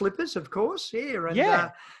ruby slippers, of course. Yeah, and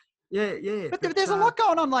yeah. But there's a lot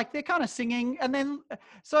going on. Like, they're kind of singing, and then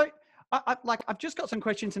I've just got some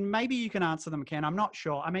questions, and maybe you can answer them, Ken. I'm not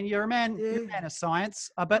sure. I mean, you're a man of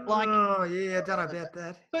science, but like, oh yeah, I don't know about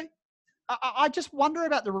that. But I just wonder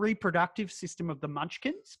about the reproductive system of the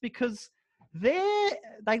Munchkins, because they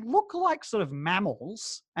look like sort of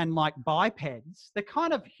mammals and like bipeds. They're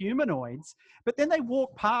kind of humanoids, but then they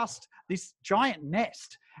walk past this giant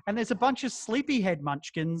nest, and there's a bunch of sleepyhead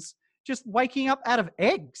Munchkins just waking up out of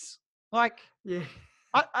eggs. Like,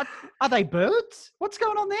 are they birds? What's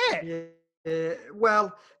going on there? Yeah.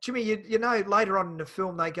 Well, Jimmy, you know, later on in the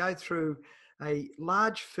film, they go through a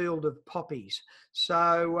large field of poppies.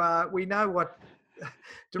 So we know what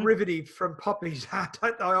derivative from poppies are,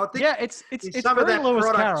 don't they? I think it's some very of that Lewis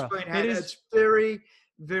product's Carroll. been had. It's very,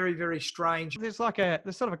 very, very strange. There's sort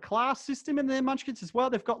of a class system in their Munchkins as well.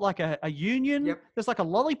 They've got like a union. Yep. There's like a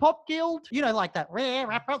lollipop guild. You know, like that. We are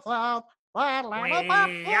the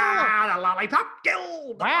Lollipop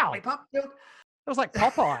Guild. The Wow. Lollipop Guild. It was like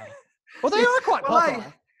Popeye. Well, they are quite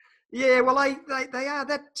Popeye. They are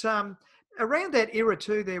that. Around that era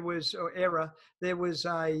too, there was a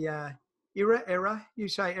era. You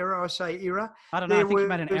say era, I say era. I don't know. I think you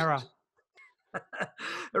made an was- error.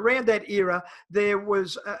 Around that era, there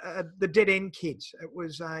was the Dead End Kids. It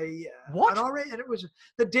was What? and it was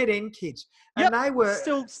the Dead End Kids, and Yep, they were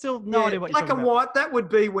still no idea what you're black talking and about. white. That would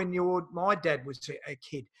be when my dad was a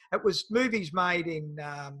kid. It was movies made in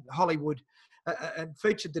Hollywood and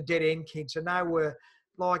featured the Dead End Kids, and they were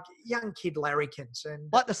like young kid larrikins, and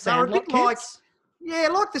Like the they were a Sandlot bit like kids?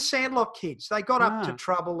 like the Sandlot Kids. They got up to Ah.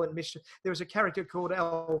 trouble and mischief. There was a character called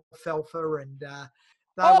Alfalfa, and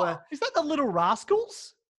they Oh, were is that the Little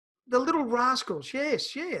Rascals? the Little Rascals.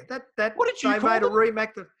 Yes, yeah. That What did you they call made them? a remake.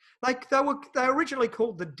 They originally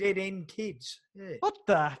called the Dead End Kids. Yeah. What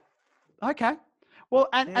the? Okay. Well,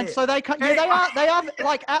 and Yeah. so they they are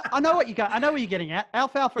like I know what you got. I know what you're getting at.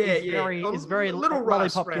 Alfalfa Yeah, is yeah. very Little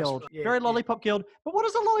Lollipop rascal. Guild, Yeah, very yeah. Lollipop Guild. But what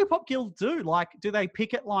does a Lollipop Guild do? Like, do they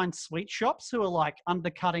picket line sweet shops who are like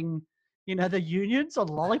undercutting, the unions on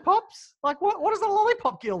lollipops? Like, what does the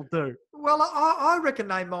Lollipop Guild do? Well, I reckon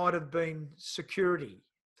they might have been security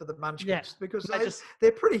for the Munchkins Yeah, because they just-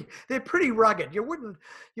 they're pretty rugged. You wouldn't.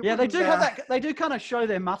 Yeah, they do have that. They do kind of show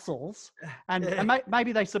their muscles, and, Yeah. and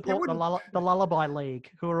maybe they support the wouldn't- the Lullaby League,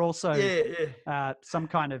 who are also Yeah. some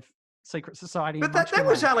kind of secret society. in But that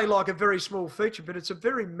was Munchkinland. only like a very small feature, but it's a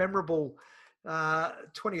very memorable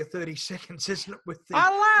 20 or 30 seconds, isn't it? With the A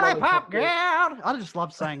Lollipop Guild. Guild. I just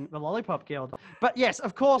love saying the Lollipop Guild. But yes,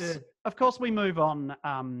 of course, Yeah. we move on.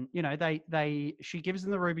 She gives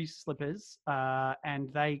them the ruby slippers,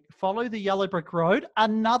 and they follow the yellow brick road.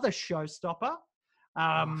 Another showstopper.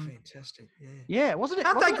 Oh, fantastic! Yeah. Yeah, wasn't it?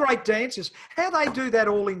 Aren't they wasn't it- great dancers? How they do that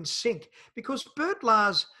all in sync? Because Bert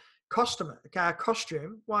Lahr's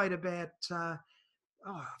costume weighed about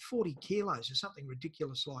 40 kilos or something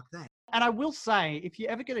ridiculous like that. And I will say, if you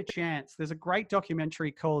ever get a chance, there's a great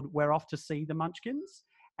documentary called "We're Off to See the Munchkins,"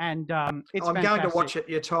 and it's I'm going to fantastic. watch it.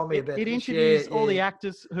 You told me about It this. interviews Yeah, all the yeah.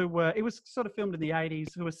 actors who were. It was sort of filmed in the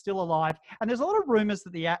 80s, who are still alive. And there's a lot of rumors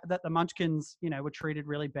that the Munchkins, were treated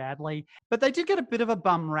really badly. But they did get a bit of a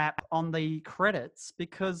bum rap on the credits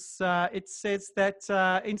because it says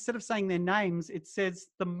that instead of saying their names, it says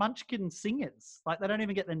the Munchkin singers. Like they don't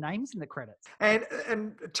even get their names in the credits. And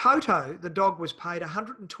Toto, the dog, was paid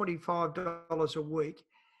 $125 a week,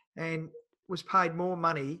 and was paid more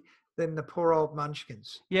money than the poor old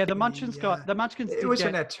Munchkins. Yeah, the in Munchkins the did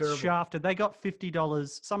wasn't get that terrible. shafted. They got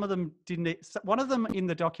 $50. Some of them didn't. One of them in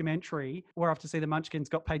the documentary, We're Off to See the Munchkins,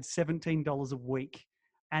 got paid $17 a week,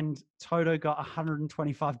 and Toto got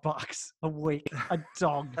 $125 a week. A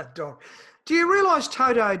dog. A dog. Do you realise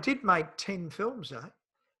Toto did make 10 films, though?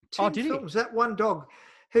 10 Oh, did he? films. That one dog,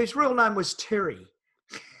 whose real name was Terry.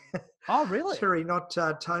 Oh, really? Terry, not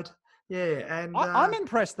Toto. Yeah, and I'm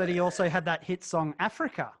impressed that he also had that hit song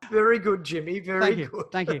 "Africa." very good, Jimmy. Very Thank you,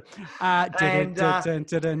 good. thank you. And,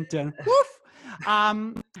 Woof.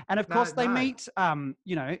 And of No, course they no. meet,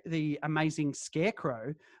 the amazing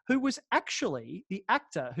Scarecrow, who was actually the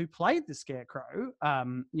actor who played the Scarecrow.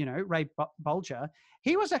 Ray Bolger.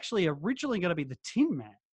 He was actually originally going to be the Tin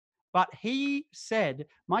Man, but he said,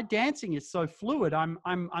 "My dancing is so fluid. I'm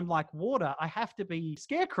like water. I have to be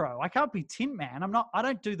Scarecrow. I can't be Tin Man. I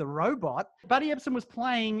don't do the robot." Buddy Ebsen was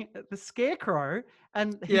playing the Scarecrow,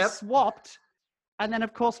 and he Yep. swapped. And then,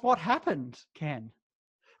 of course, what happened, Ken?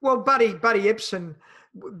 Well, Buddy Ebsen,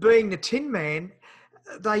 being the Tin Man,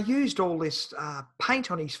 they used all this paint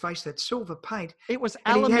on his face, that silver paint. It was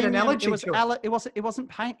And he had an aluminium. allergy to it. It wasn't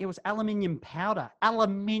paint. It was aluminium powder.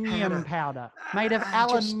 Aluminium powder made of And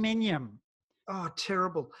just- aluminium. Oh,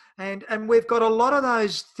 terrible. And we've got a lot of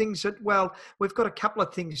those things we've got a couple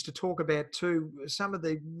of things to talk about too. Some of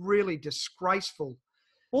the really disgraceful.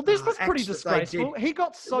 Well, this was pretty acts that they disgraceful. did. He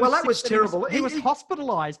got so Well, that sick was that terrible. He was He-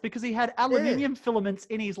 hospitalized because he had aluminium filaments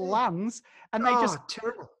in his lungs, and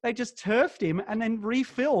Terrible. they just turfed him and then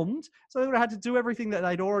refilmed. So they would have had to do everything that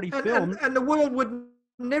they'd already filmed. And the world would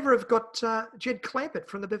never have got Jed Clampett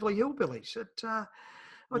from the Beverly Hillbillies.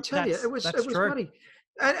 I tell you, it was That's true. funny.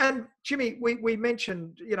 And Jimmy, we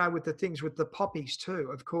mentioned, with the things with the poppies too.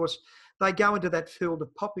 Of course, they go into that field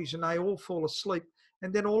of poppies and they all fall asleep.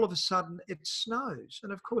 And then all of a sudden it snows.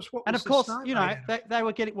 And of course, And of course, they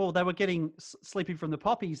were getting sleeping from the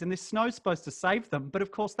poppies, and this snow's supposed to save them. But of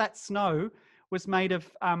course, that snow was made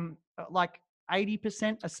of like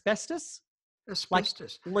 80% asbestos,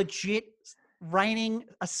 asbestos. like legit raining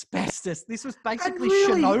asbestos. This was And basically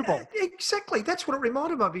really, Chernobyl. Exactly. That's what it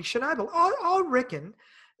reminded me of, Chernobyl. I reckon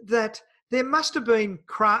that there must have been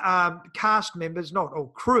cast members,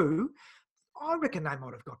 or crew. I reckon they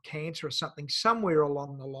might have got cancer or something somewhere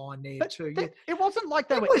along the line there But too. it wasn't like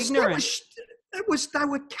they were It ignorant. was, they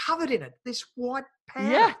were covered in it. This white powder.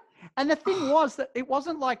 Yeah. And the thing was that it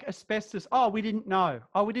wasn't like asbestos. Oh, we didn't know.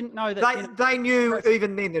 Oh, we didn't know that. They knew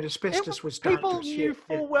even then that asbestos was dangerous. People knew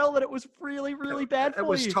full well that it was really, really bad for you. It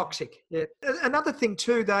was toxic. Yeah. Another thing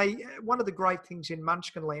too, one of the great things in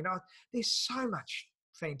Munchkinland, there's so much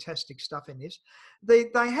fantastic stuff in this. They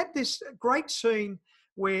had this great scene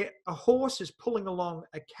where a horse is pulling along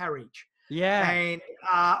a carriage. Yeah. And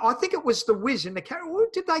I think it was the Wiz in the carriage.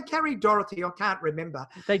 Did they carry Dorothy? I can't remember.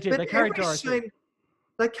 They did. But they carried Dorothy.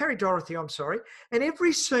 They carry Dorothy, I'm sorry. And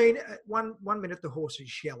every scene, one minute the horse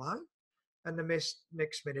is yellow, and the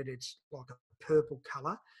next minute it's like a purple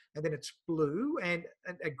colour, and then it's blue and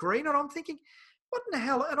a green. And I'm thinking, what in the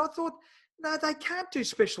hell? And I thought, no, they can't do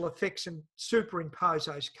special effects and superimpose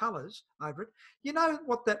those colours over it. You know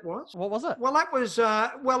what that was? What was it? Well, that was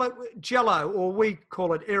Jello, or we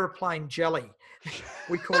call it aeroplane jelly.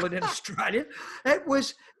 We call it in Australia. It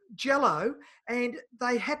was Jello, and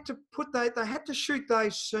they had to shoot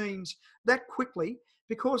those scenes that quickly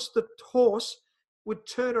because the horse would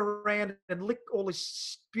turn around and lick all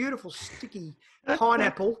this beautiful sticky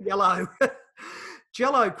pineapple yellow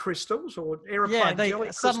Jello crystals or aeroplane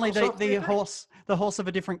jelly. Suddenly the horse of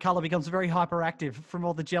a different colour becomes very hyperactive from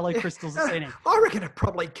all the Jello crystals it's eating. I reckon it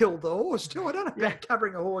probably killed the horse too. I don't know about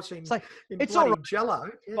covering a horse in bloody Jello.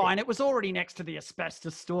 Yeah. Fine, it was already next to the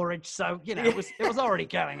asbestos storage, so it was already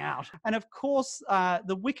going out. And of course,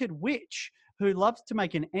 the Wicked Witch, who loves to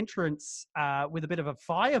make an entrance with a bit of a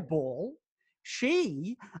fireball.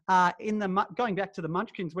 She, going back to the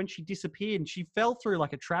Munchkins, when she disappeared, she fell through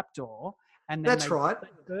like a trapdoor. And then they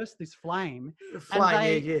burst this flame.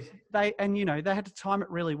 They had to time it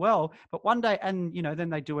really well. But one day, then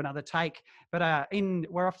they do another take. But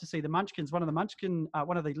we're off to see the Munchkins. One of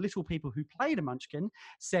the little people who played a Munchkin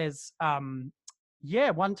says,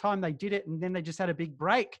 one time they did it, and then they just had a big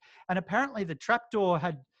break. And apparently the trapdoor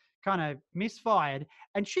had kind of misfired,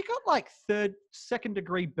 and she got like second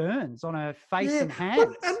degree burns on her face and hands.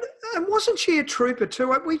 Well, and wasn't she a trooper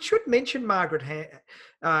too? We should mention Margaret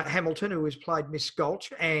Hamilton, who has played Miss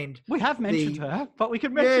Gulch, and we have mentioned her, but we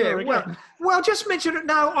could mention her again. Well, just mention it.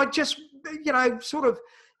 No, I just sort of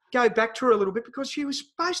go back to her a little bit because she was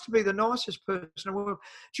supposed to be the nicest person in the world.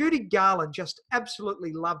 Judy Garland just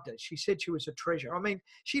absolutely loved her. She said she was a treasure. I mean,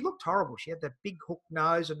 she looked horrible. She had that big hook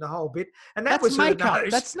nose and the whole bit, and that's was makeup. Her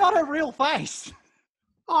nose. That's not her real face.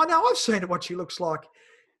 Oh no, I've seen what she looks like.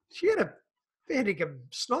 She had a Benningham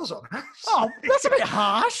snoz on her. Oh, that's a bit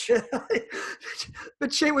harsh.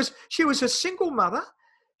 But she was a single mother.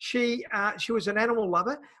 She was an animal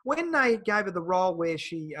lover. When they gave her the role where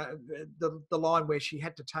she, the line where she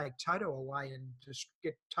had to take Toto away and just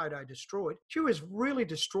get Toto destroyed, she was really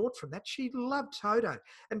distraught from that. She loved Toto,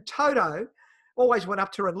 and Toto always went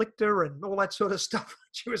up to her and licked her and all that sort of stuff.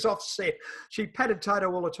 She was offset. She patted Toto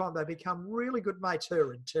all the time. They become really good mates,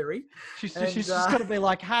 her and Terry. She's just got to be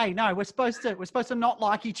like, hey, no, we're supposed to not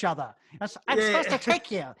like each other. I'm supposed to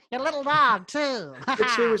trick you, you little dog too. But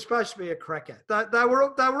she was supposed to be a cracker. They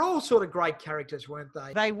were all sort of great characters, weren't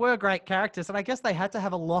they? They were great characters, and I guess they had to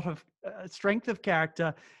have a lot of strength of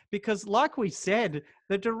character because, like we said,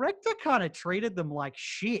 the director kind of treated them like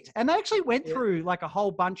shit. And they actually went through like a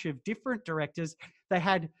whole bunch of different directors.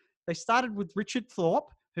 They started with Richard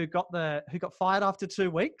Thorpe, who got fired after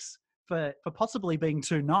 2 weeks for possibly being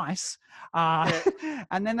too nice.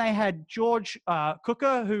 And then they had George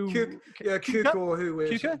Cukor, who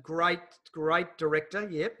was a great director.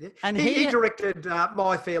 Yep. And he directed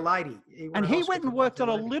My Fair Lady. He went and worked on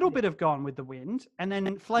a little bit of Gone with the Wind, and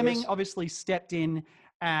then Fleming obviously stepped in.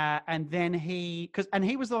 And then he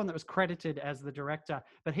was the one that was credited as the director,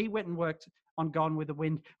 but he went and worked on Gone with the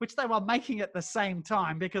Wind, which they were making at the same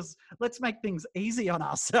time because let's make things easy on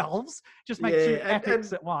ourselves. Just make 2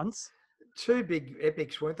 epics at once. 2 big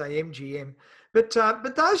epics, weren't they? MGM. But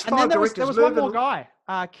those 5 and then directors. There was one more guy,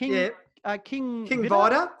 King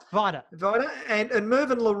Vidor. Vidor. And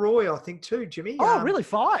Mervyn LeRoy, I think too, Jimmy. Oh, really?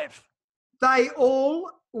 5? They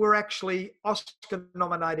all were actually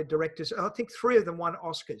Oscar-nominated directors. I think 3 of them won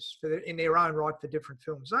Oscars in their own right for different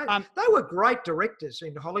films. They were great directors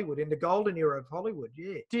in Hollywood, in the golden era of Hollywood,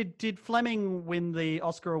 yeah. Did Fleming win the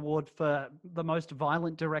Oscar award for the most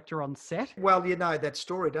violent director on set? Well, you know that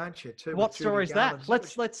story, don't you? Too. What story is that?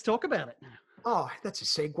 Let's talk about it now. Oh, that's a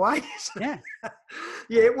segue. Yeah.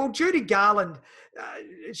 Yeah, well, Judy Garland,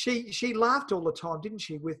 she laughed all the time, didn't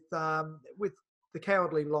she, with The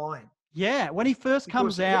Cowardly Lion. Yeah, when he first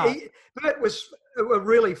comes out. Bert was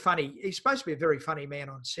really funny. He's supposed to be a very funny man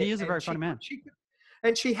on set. He is a very funny man.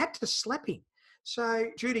 And she had to slap him. So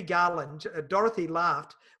Judy Garland, Dorothy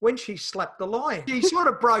laughed when she slapped the lion. He sort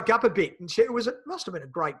of broke up a bit, and it must have been a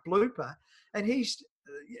great blooper. And he's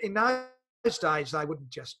in those those days, they wouldn't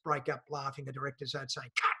just break up laughing. The directors, they'd say,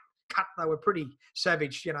 cut, cut. They were pretty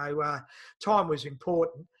savage. Time was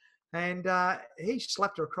important. And he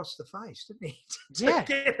slapped her across the face, didn't he? to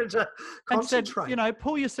get her to concentrate. And said,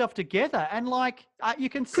 pull yourself together. And you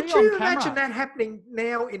can see Could on you camera. imagine that happening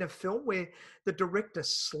now in a film where the director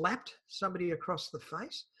slapped somebody across the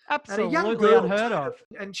face? Absolutely and a young girl unheard of.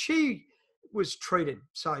 And she was treated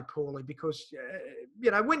so poorly because,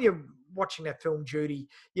 when you're watching that film, Judy,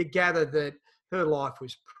 you gather that her life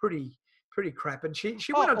was pretty crap. And she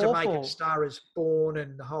went on to make it Star is Born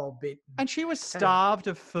and the whole bit. And she was starved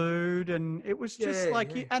of food, and it was just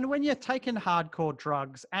and when you're taking hardcore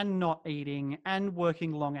drugs and not eating and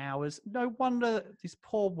working long hours, no wonder this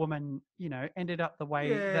poor woman, ended up the way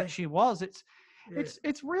that she was.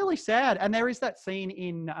 It's really sad. And there is that scene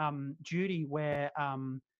in Judy where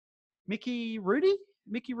Mickey Rooney,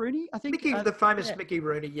 I think. The famous Mickey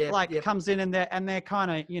Rooney, comes in and they're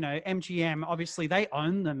kind of, MGM, obviously they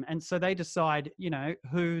own them. And so they decide,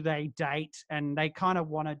 who they date, and they kind of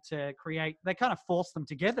wanted to they kind of forced them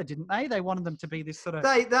together, didn't they? They wanted them to be this sort of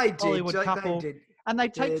Hollywood couple. They did. And they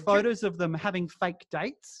take photos of them having fake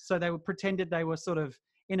dates. So they pretended they were sort of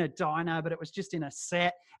in a diner, but it was just in a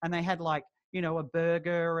set. And they had a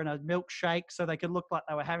burger and a milkshake so they could look like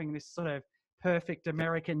they were having this sort of perfect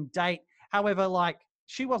American date. However,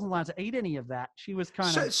 she wasn't allowed to eat any of that. She was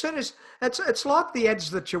kind of... So it's like the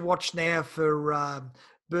ads that you watch now for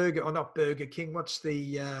not Burger King. What's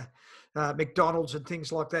the McDonald's and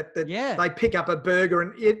things like that? They pick up a burger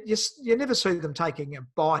and you never see them taking a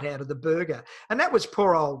bite out of the burger. And that was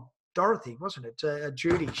poor old Dorothy, wasn't it?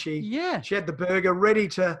 Judy. She had the burger ready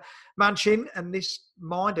to munch in, and this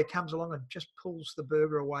minder comes along and just pulls the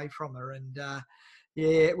burger away from her. And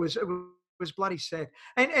it was bloody sad.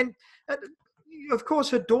 And of course,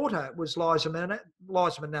 her daughter was Liza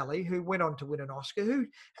Minnelli, who went on to win an Oscar. Who,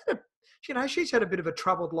 she's had a bit of a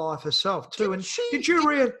troubled life herself too. Didn't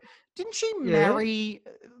she marry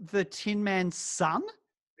the Tin Man's son?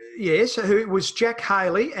 Yes, who was Jack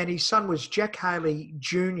Haley, and his son was Jack Haley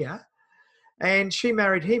Jr. And she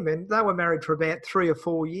married him, and they were married for about 3 or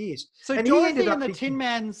 4 years. So and Dorothy and the Tin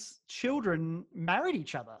Man's children married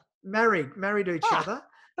each other. Married each other.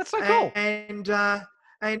 That's so cool.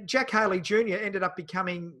 And Jack Haley Jr. ended up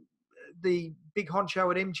becoming the big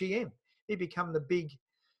honcho at MGM. He became the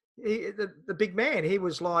big man. He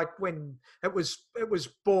was like when it was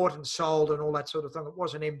bought and sold and all that sort of thing. It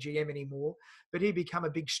wasn't MGM anymore, but he became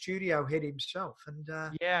a big studio head himself. And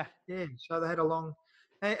so they had a long.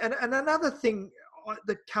 And another thing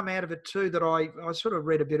that come out of it too that I sort of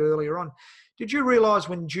read a bit earlier on. Did you realise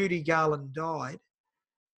when Judy Garland died,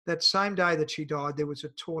 that same day that she died, there was a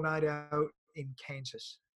tornado in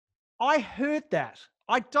Kansas? I heard that.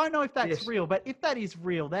 I don't know if that's real, but if that is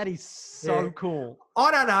real, that is so cool.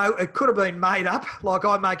 I don't know. It could have been made up. Like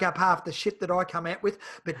I make up half the shit that I come out with,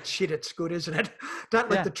 but shit, it's good, isn't it? Don't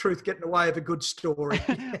let the truth get in the way of a good story.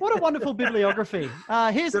 What a wonderful bibliography.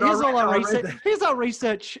 Here's all our research. Here's our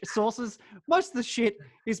research sources. Most of the shit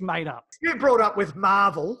is made up. You brought up with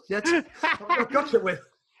Marvel. That's I got you with.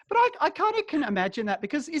 But I kind of can imagine that,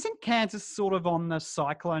 because isn't Kansas sort of on the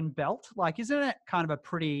cyclone belt? Isn't it kind of a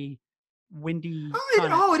pretty windy it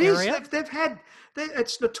area? is. They've had.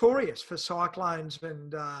 It's notorious for cyclones,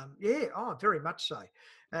 and very much so.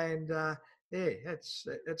 And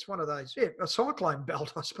it's one of those. Yeah, a cyclone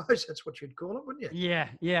belt, I suppose that's what you'd call it, wouldn't you?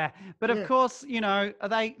 Yeah. But of course,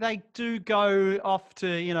 they do go off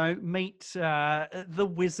to meet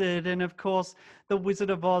the wizard, and of course, the Wizard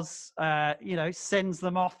of Oz, sends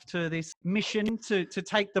them off to this mission to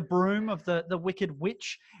take the broom of the Wicked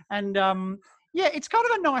Witch, and it's kind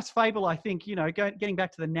of a nice fable, I think, getting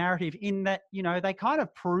back to the narrative, in that, they kind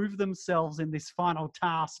of prove themselves in this final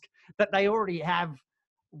task that they already have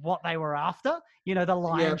what they were after. The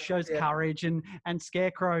lion shows courage, and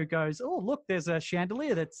Scarecrow goes, oh, look, there's a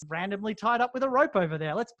chandelier that's randomly tied up with a rope over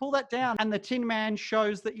there. Let's pull that down. And the Tin Man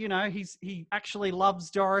shows that, he actually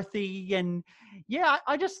loves Dorothy. And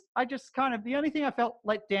I just kind of, the only thing I felt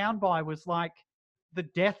let down by was the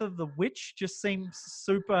death of the witch just seems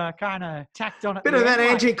super kind of tacked on. Bit of an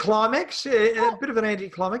anticlimax. A bit of an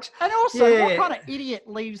anticlimax. And also, what kind of idiot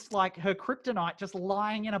leaves her kryptonite just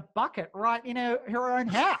lying in a bucket right in her own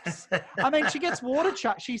house? I mean, she gets water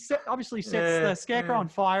she obviously sets the Scarecrow on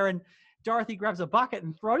fire, and Dorothy grabs a bucket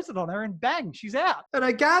and throws it on her, and bang, she's out. And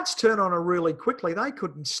her guards turn on her really quickly. They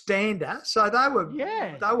couldn't stand her, so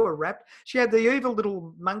they were wrapped. She had the evil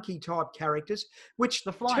little monkey type characters, which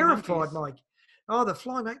terrified my. Oh, the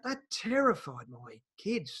flying mate, that terrified my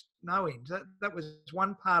kids no end. That was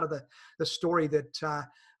one part of the story that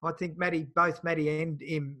I think both Maddie and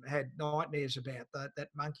him had nightmares about that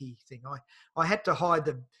monkey thing. I had to hide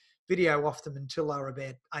the video off them until they were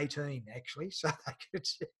about 18, actually, so they could.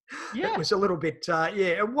 Yeah. It was a little bit.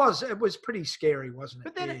 It was pretty scary, wasn't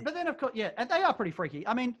it? But then of course, yeah, and they are pretty freaky.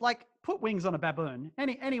 I mean, like, put wings on a baboon.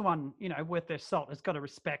 Anyone worth their salt has got to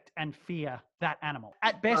respect and fear that animal.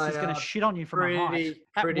 At best, it's going to shit on you from a height.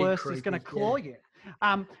 At worst, it's going to claw you.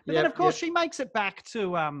 But then, of course, she makes it back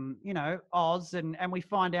to Oz, and we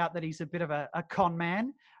find out that he's a bit of a con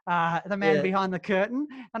man, the man behind the curtain,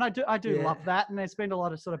 and I do love that. And there's been a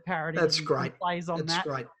lot of sort of parody. That's great. Plays on That's that.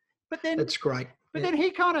 great. But then that's great. But then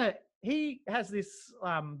he has this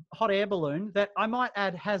hot air balloon that I might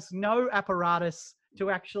add has no apparatus to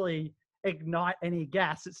actually ignite any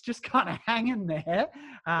gas. It's just kind of hanging there.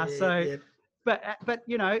 But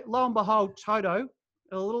lo and behold, Toto,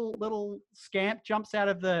 a little scamp, jumps out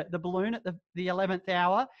of the balloon at the 11th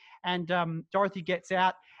hour, and Dorothy gets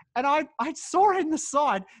out. And I saw in the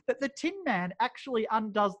side that the Tin Man actually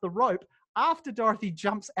undoes the rope after Dorothy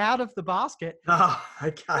jumps out of the basket. Oh,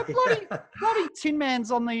 okay. Bloody Tin Man's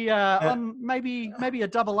on the on maybe a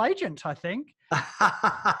double agent, I think.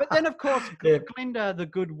 But then, of course, Glinda, the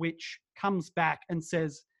good witch, comes back and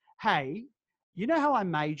says, "Hey, you know how I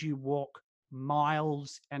made you walk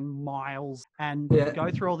miles and miles and go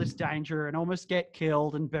through all this danger and almost get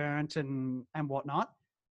killed and burnt and whatnot?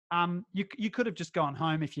 You could have just gone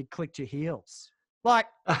home if you'd clicked your heels. Like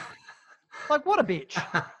what a bitch."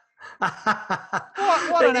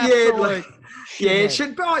 What an absolute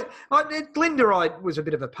Glinda was a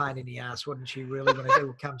bit of a pain in the ass, wasn't she, really, when it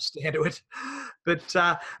all comes down to it? But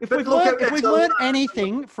if we've learned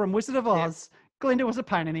anything from Wizard of Oz, Glinda was a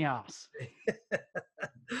pain in the ass.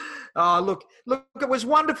 Oh, look, it was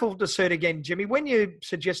wonderful to see it again, Jimmy. When you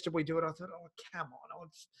suggested we do it, I thought, oh, come on.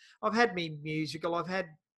 I've had me musical, I've had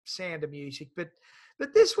Sound of Music, but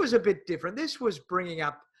this was a bit different. This was bringing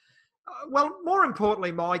up, more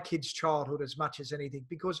importantly, my kid's childhood as much as anything,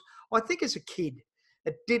 because I think as a kid,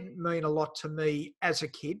 it didn't mean a lot to me as a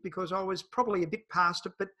kid because I was probably a bit past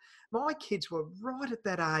it, but my kids were right at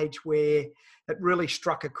that age where it really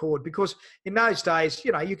struck a chord, because in those days,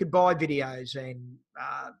 you could buy videos and,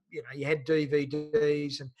 you had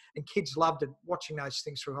DVDs and kids loved it, watching those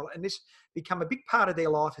things through. And this became a big part of their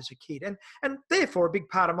life as a kid and therefore a big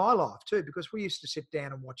part of my life too, because we used to sit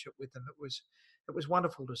down and watch it with them. It was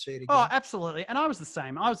wonderful to see it again. Oh, absolutely. And I was the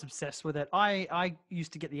same. I was obsessed with it. I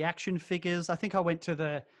used to get the action figures. I think I went to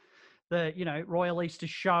the Royal Easter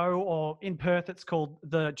Show, or in Perth it's called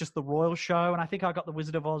just the Royal Show, and I think I got the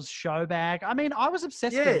Wizard of Oz show bag. I mean, I was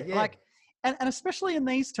obsessed with it. Like, and especially in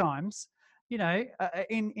these times,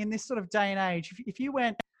 in this sort of day and age, if you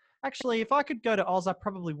went, actually, if I could go to Oz, I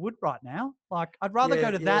probably would right now. Like, I'd rather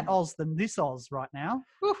go to that Oz than this Oz right now.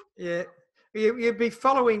 Whew. Yeah. You'd be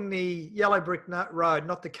following the Yellow Brick Road,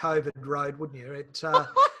 not the COVID road, wouldn't you? It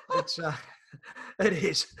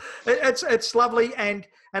is. It's lovely, and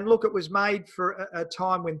look, it was made for a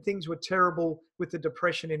time when things were terrible with the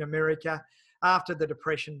Depression in America, after the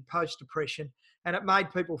Depression, post-Depression, and it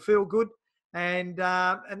made people feel good, and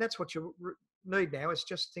that's what you need now. It's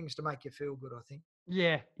just things to make you feel good, I think.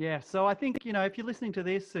 Yeah. So I think, if you're listening to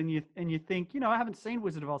this and you think, I haven't seen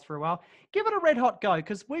Wizard of Oz for a while, give it a red hot go,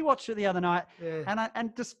 because we watched it the other night,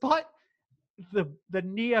 and despite the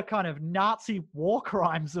near kind of Nazi war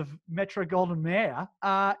crimes of Metro-Goldwyn-Mayer,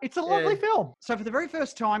 it's a lovely film. So for the very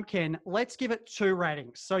first time, Ken, let's give it 2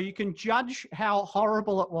 ratings. So you can judge how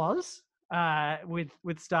horrible it was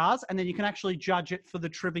with stars, and then you can actually judge it for the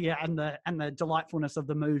trivia and the delightfulness of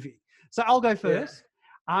the movie. So I'll go first. Yeah.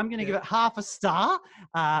 I'm going to give it half a star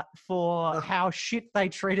for how shit they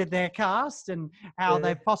treated their cast and how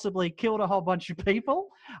they possibly killed a whole bunch of people.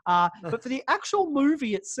 But for the actual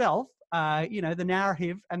movie itself, the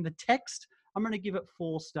narrative and the text, I'm going to give it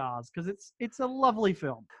 4 stars because it's a lovely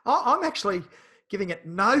film. I'm actually giving it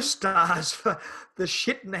no stars for the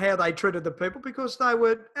shit and how they treated the people, because they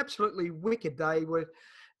were absolutely wicked.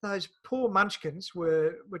 Those poor munchkins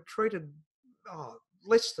were treated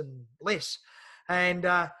less than less. And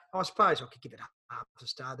I suppose I could give it half a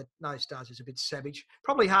star. That no stars is a bit savage.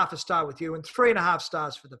 Probably half a star with you, and 3.5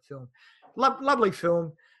 stars for the film. Lovely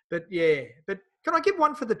film, but yeah. But can I give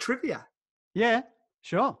one for the trivia? Yeah,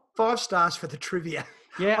 sure. 5 stars for the trivia.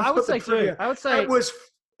 Yeah, I would say too. I would say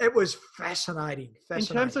it was fascinating. In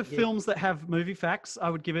terms of films that have movie facts, I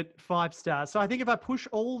would give it 5 stars. So I think if I push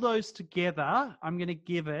all those together, I'm going to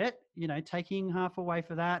give it, taking half away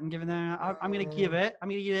for that and giving them, I'm going to give it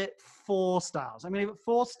 4 stars. I'm going to give it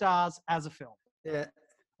 4 stars as a film. Yeah.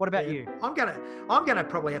 What about you? I'm going to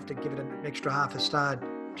probably have to give it an extra half a star,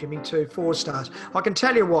 Jimmy 2, 4 stars. I can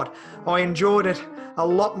tell you what, I enjoyed it a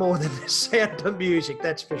lot more than The Sound of Music,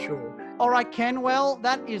 that's for sure. All right, Ken, well,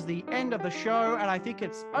 that is the end of the show, and I think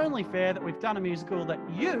it's only fair that we've done a musical that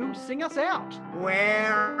you sing us out.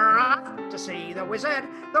 We're off to see the wizard,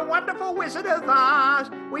 the wonderful Wizard of Oz.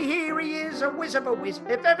 We hear he is a whiz of a whiz,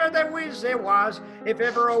 if ever there whiz there was, if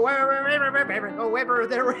ever ever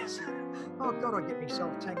there is. Oh, God, I get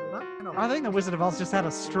myself tangled up. I think the Wizard of Oz just had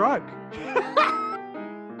a stroke.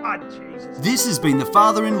 Oh, Jesus. This has been the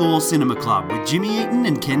Father-in-Law Cinema Club with Jimmy Eaton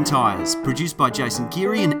and Ken Tyers, produced by Jason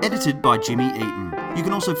Geary and edited by Jimmy Eaton. You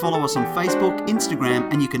can also follow us on Facebook,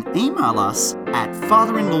 Instagram, and you can email us at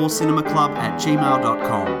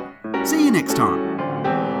fatherinlawcinemaclub@gmail.com. See you next time.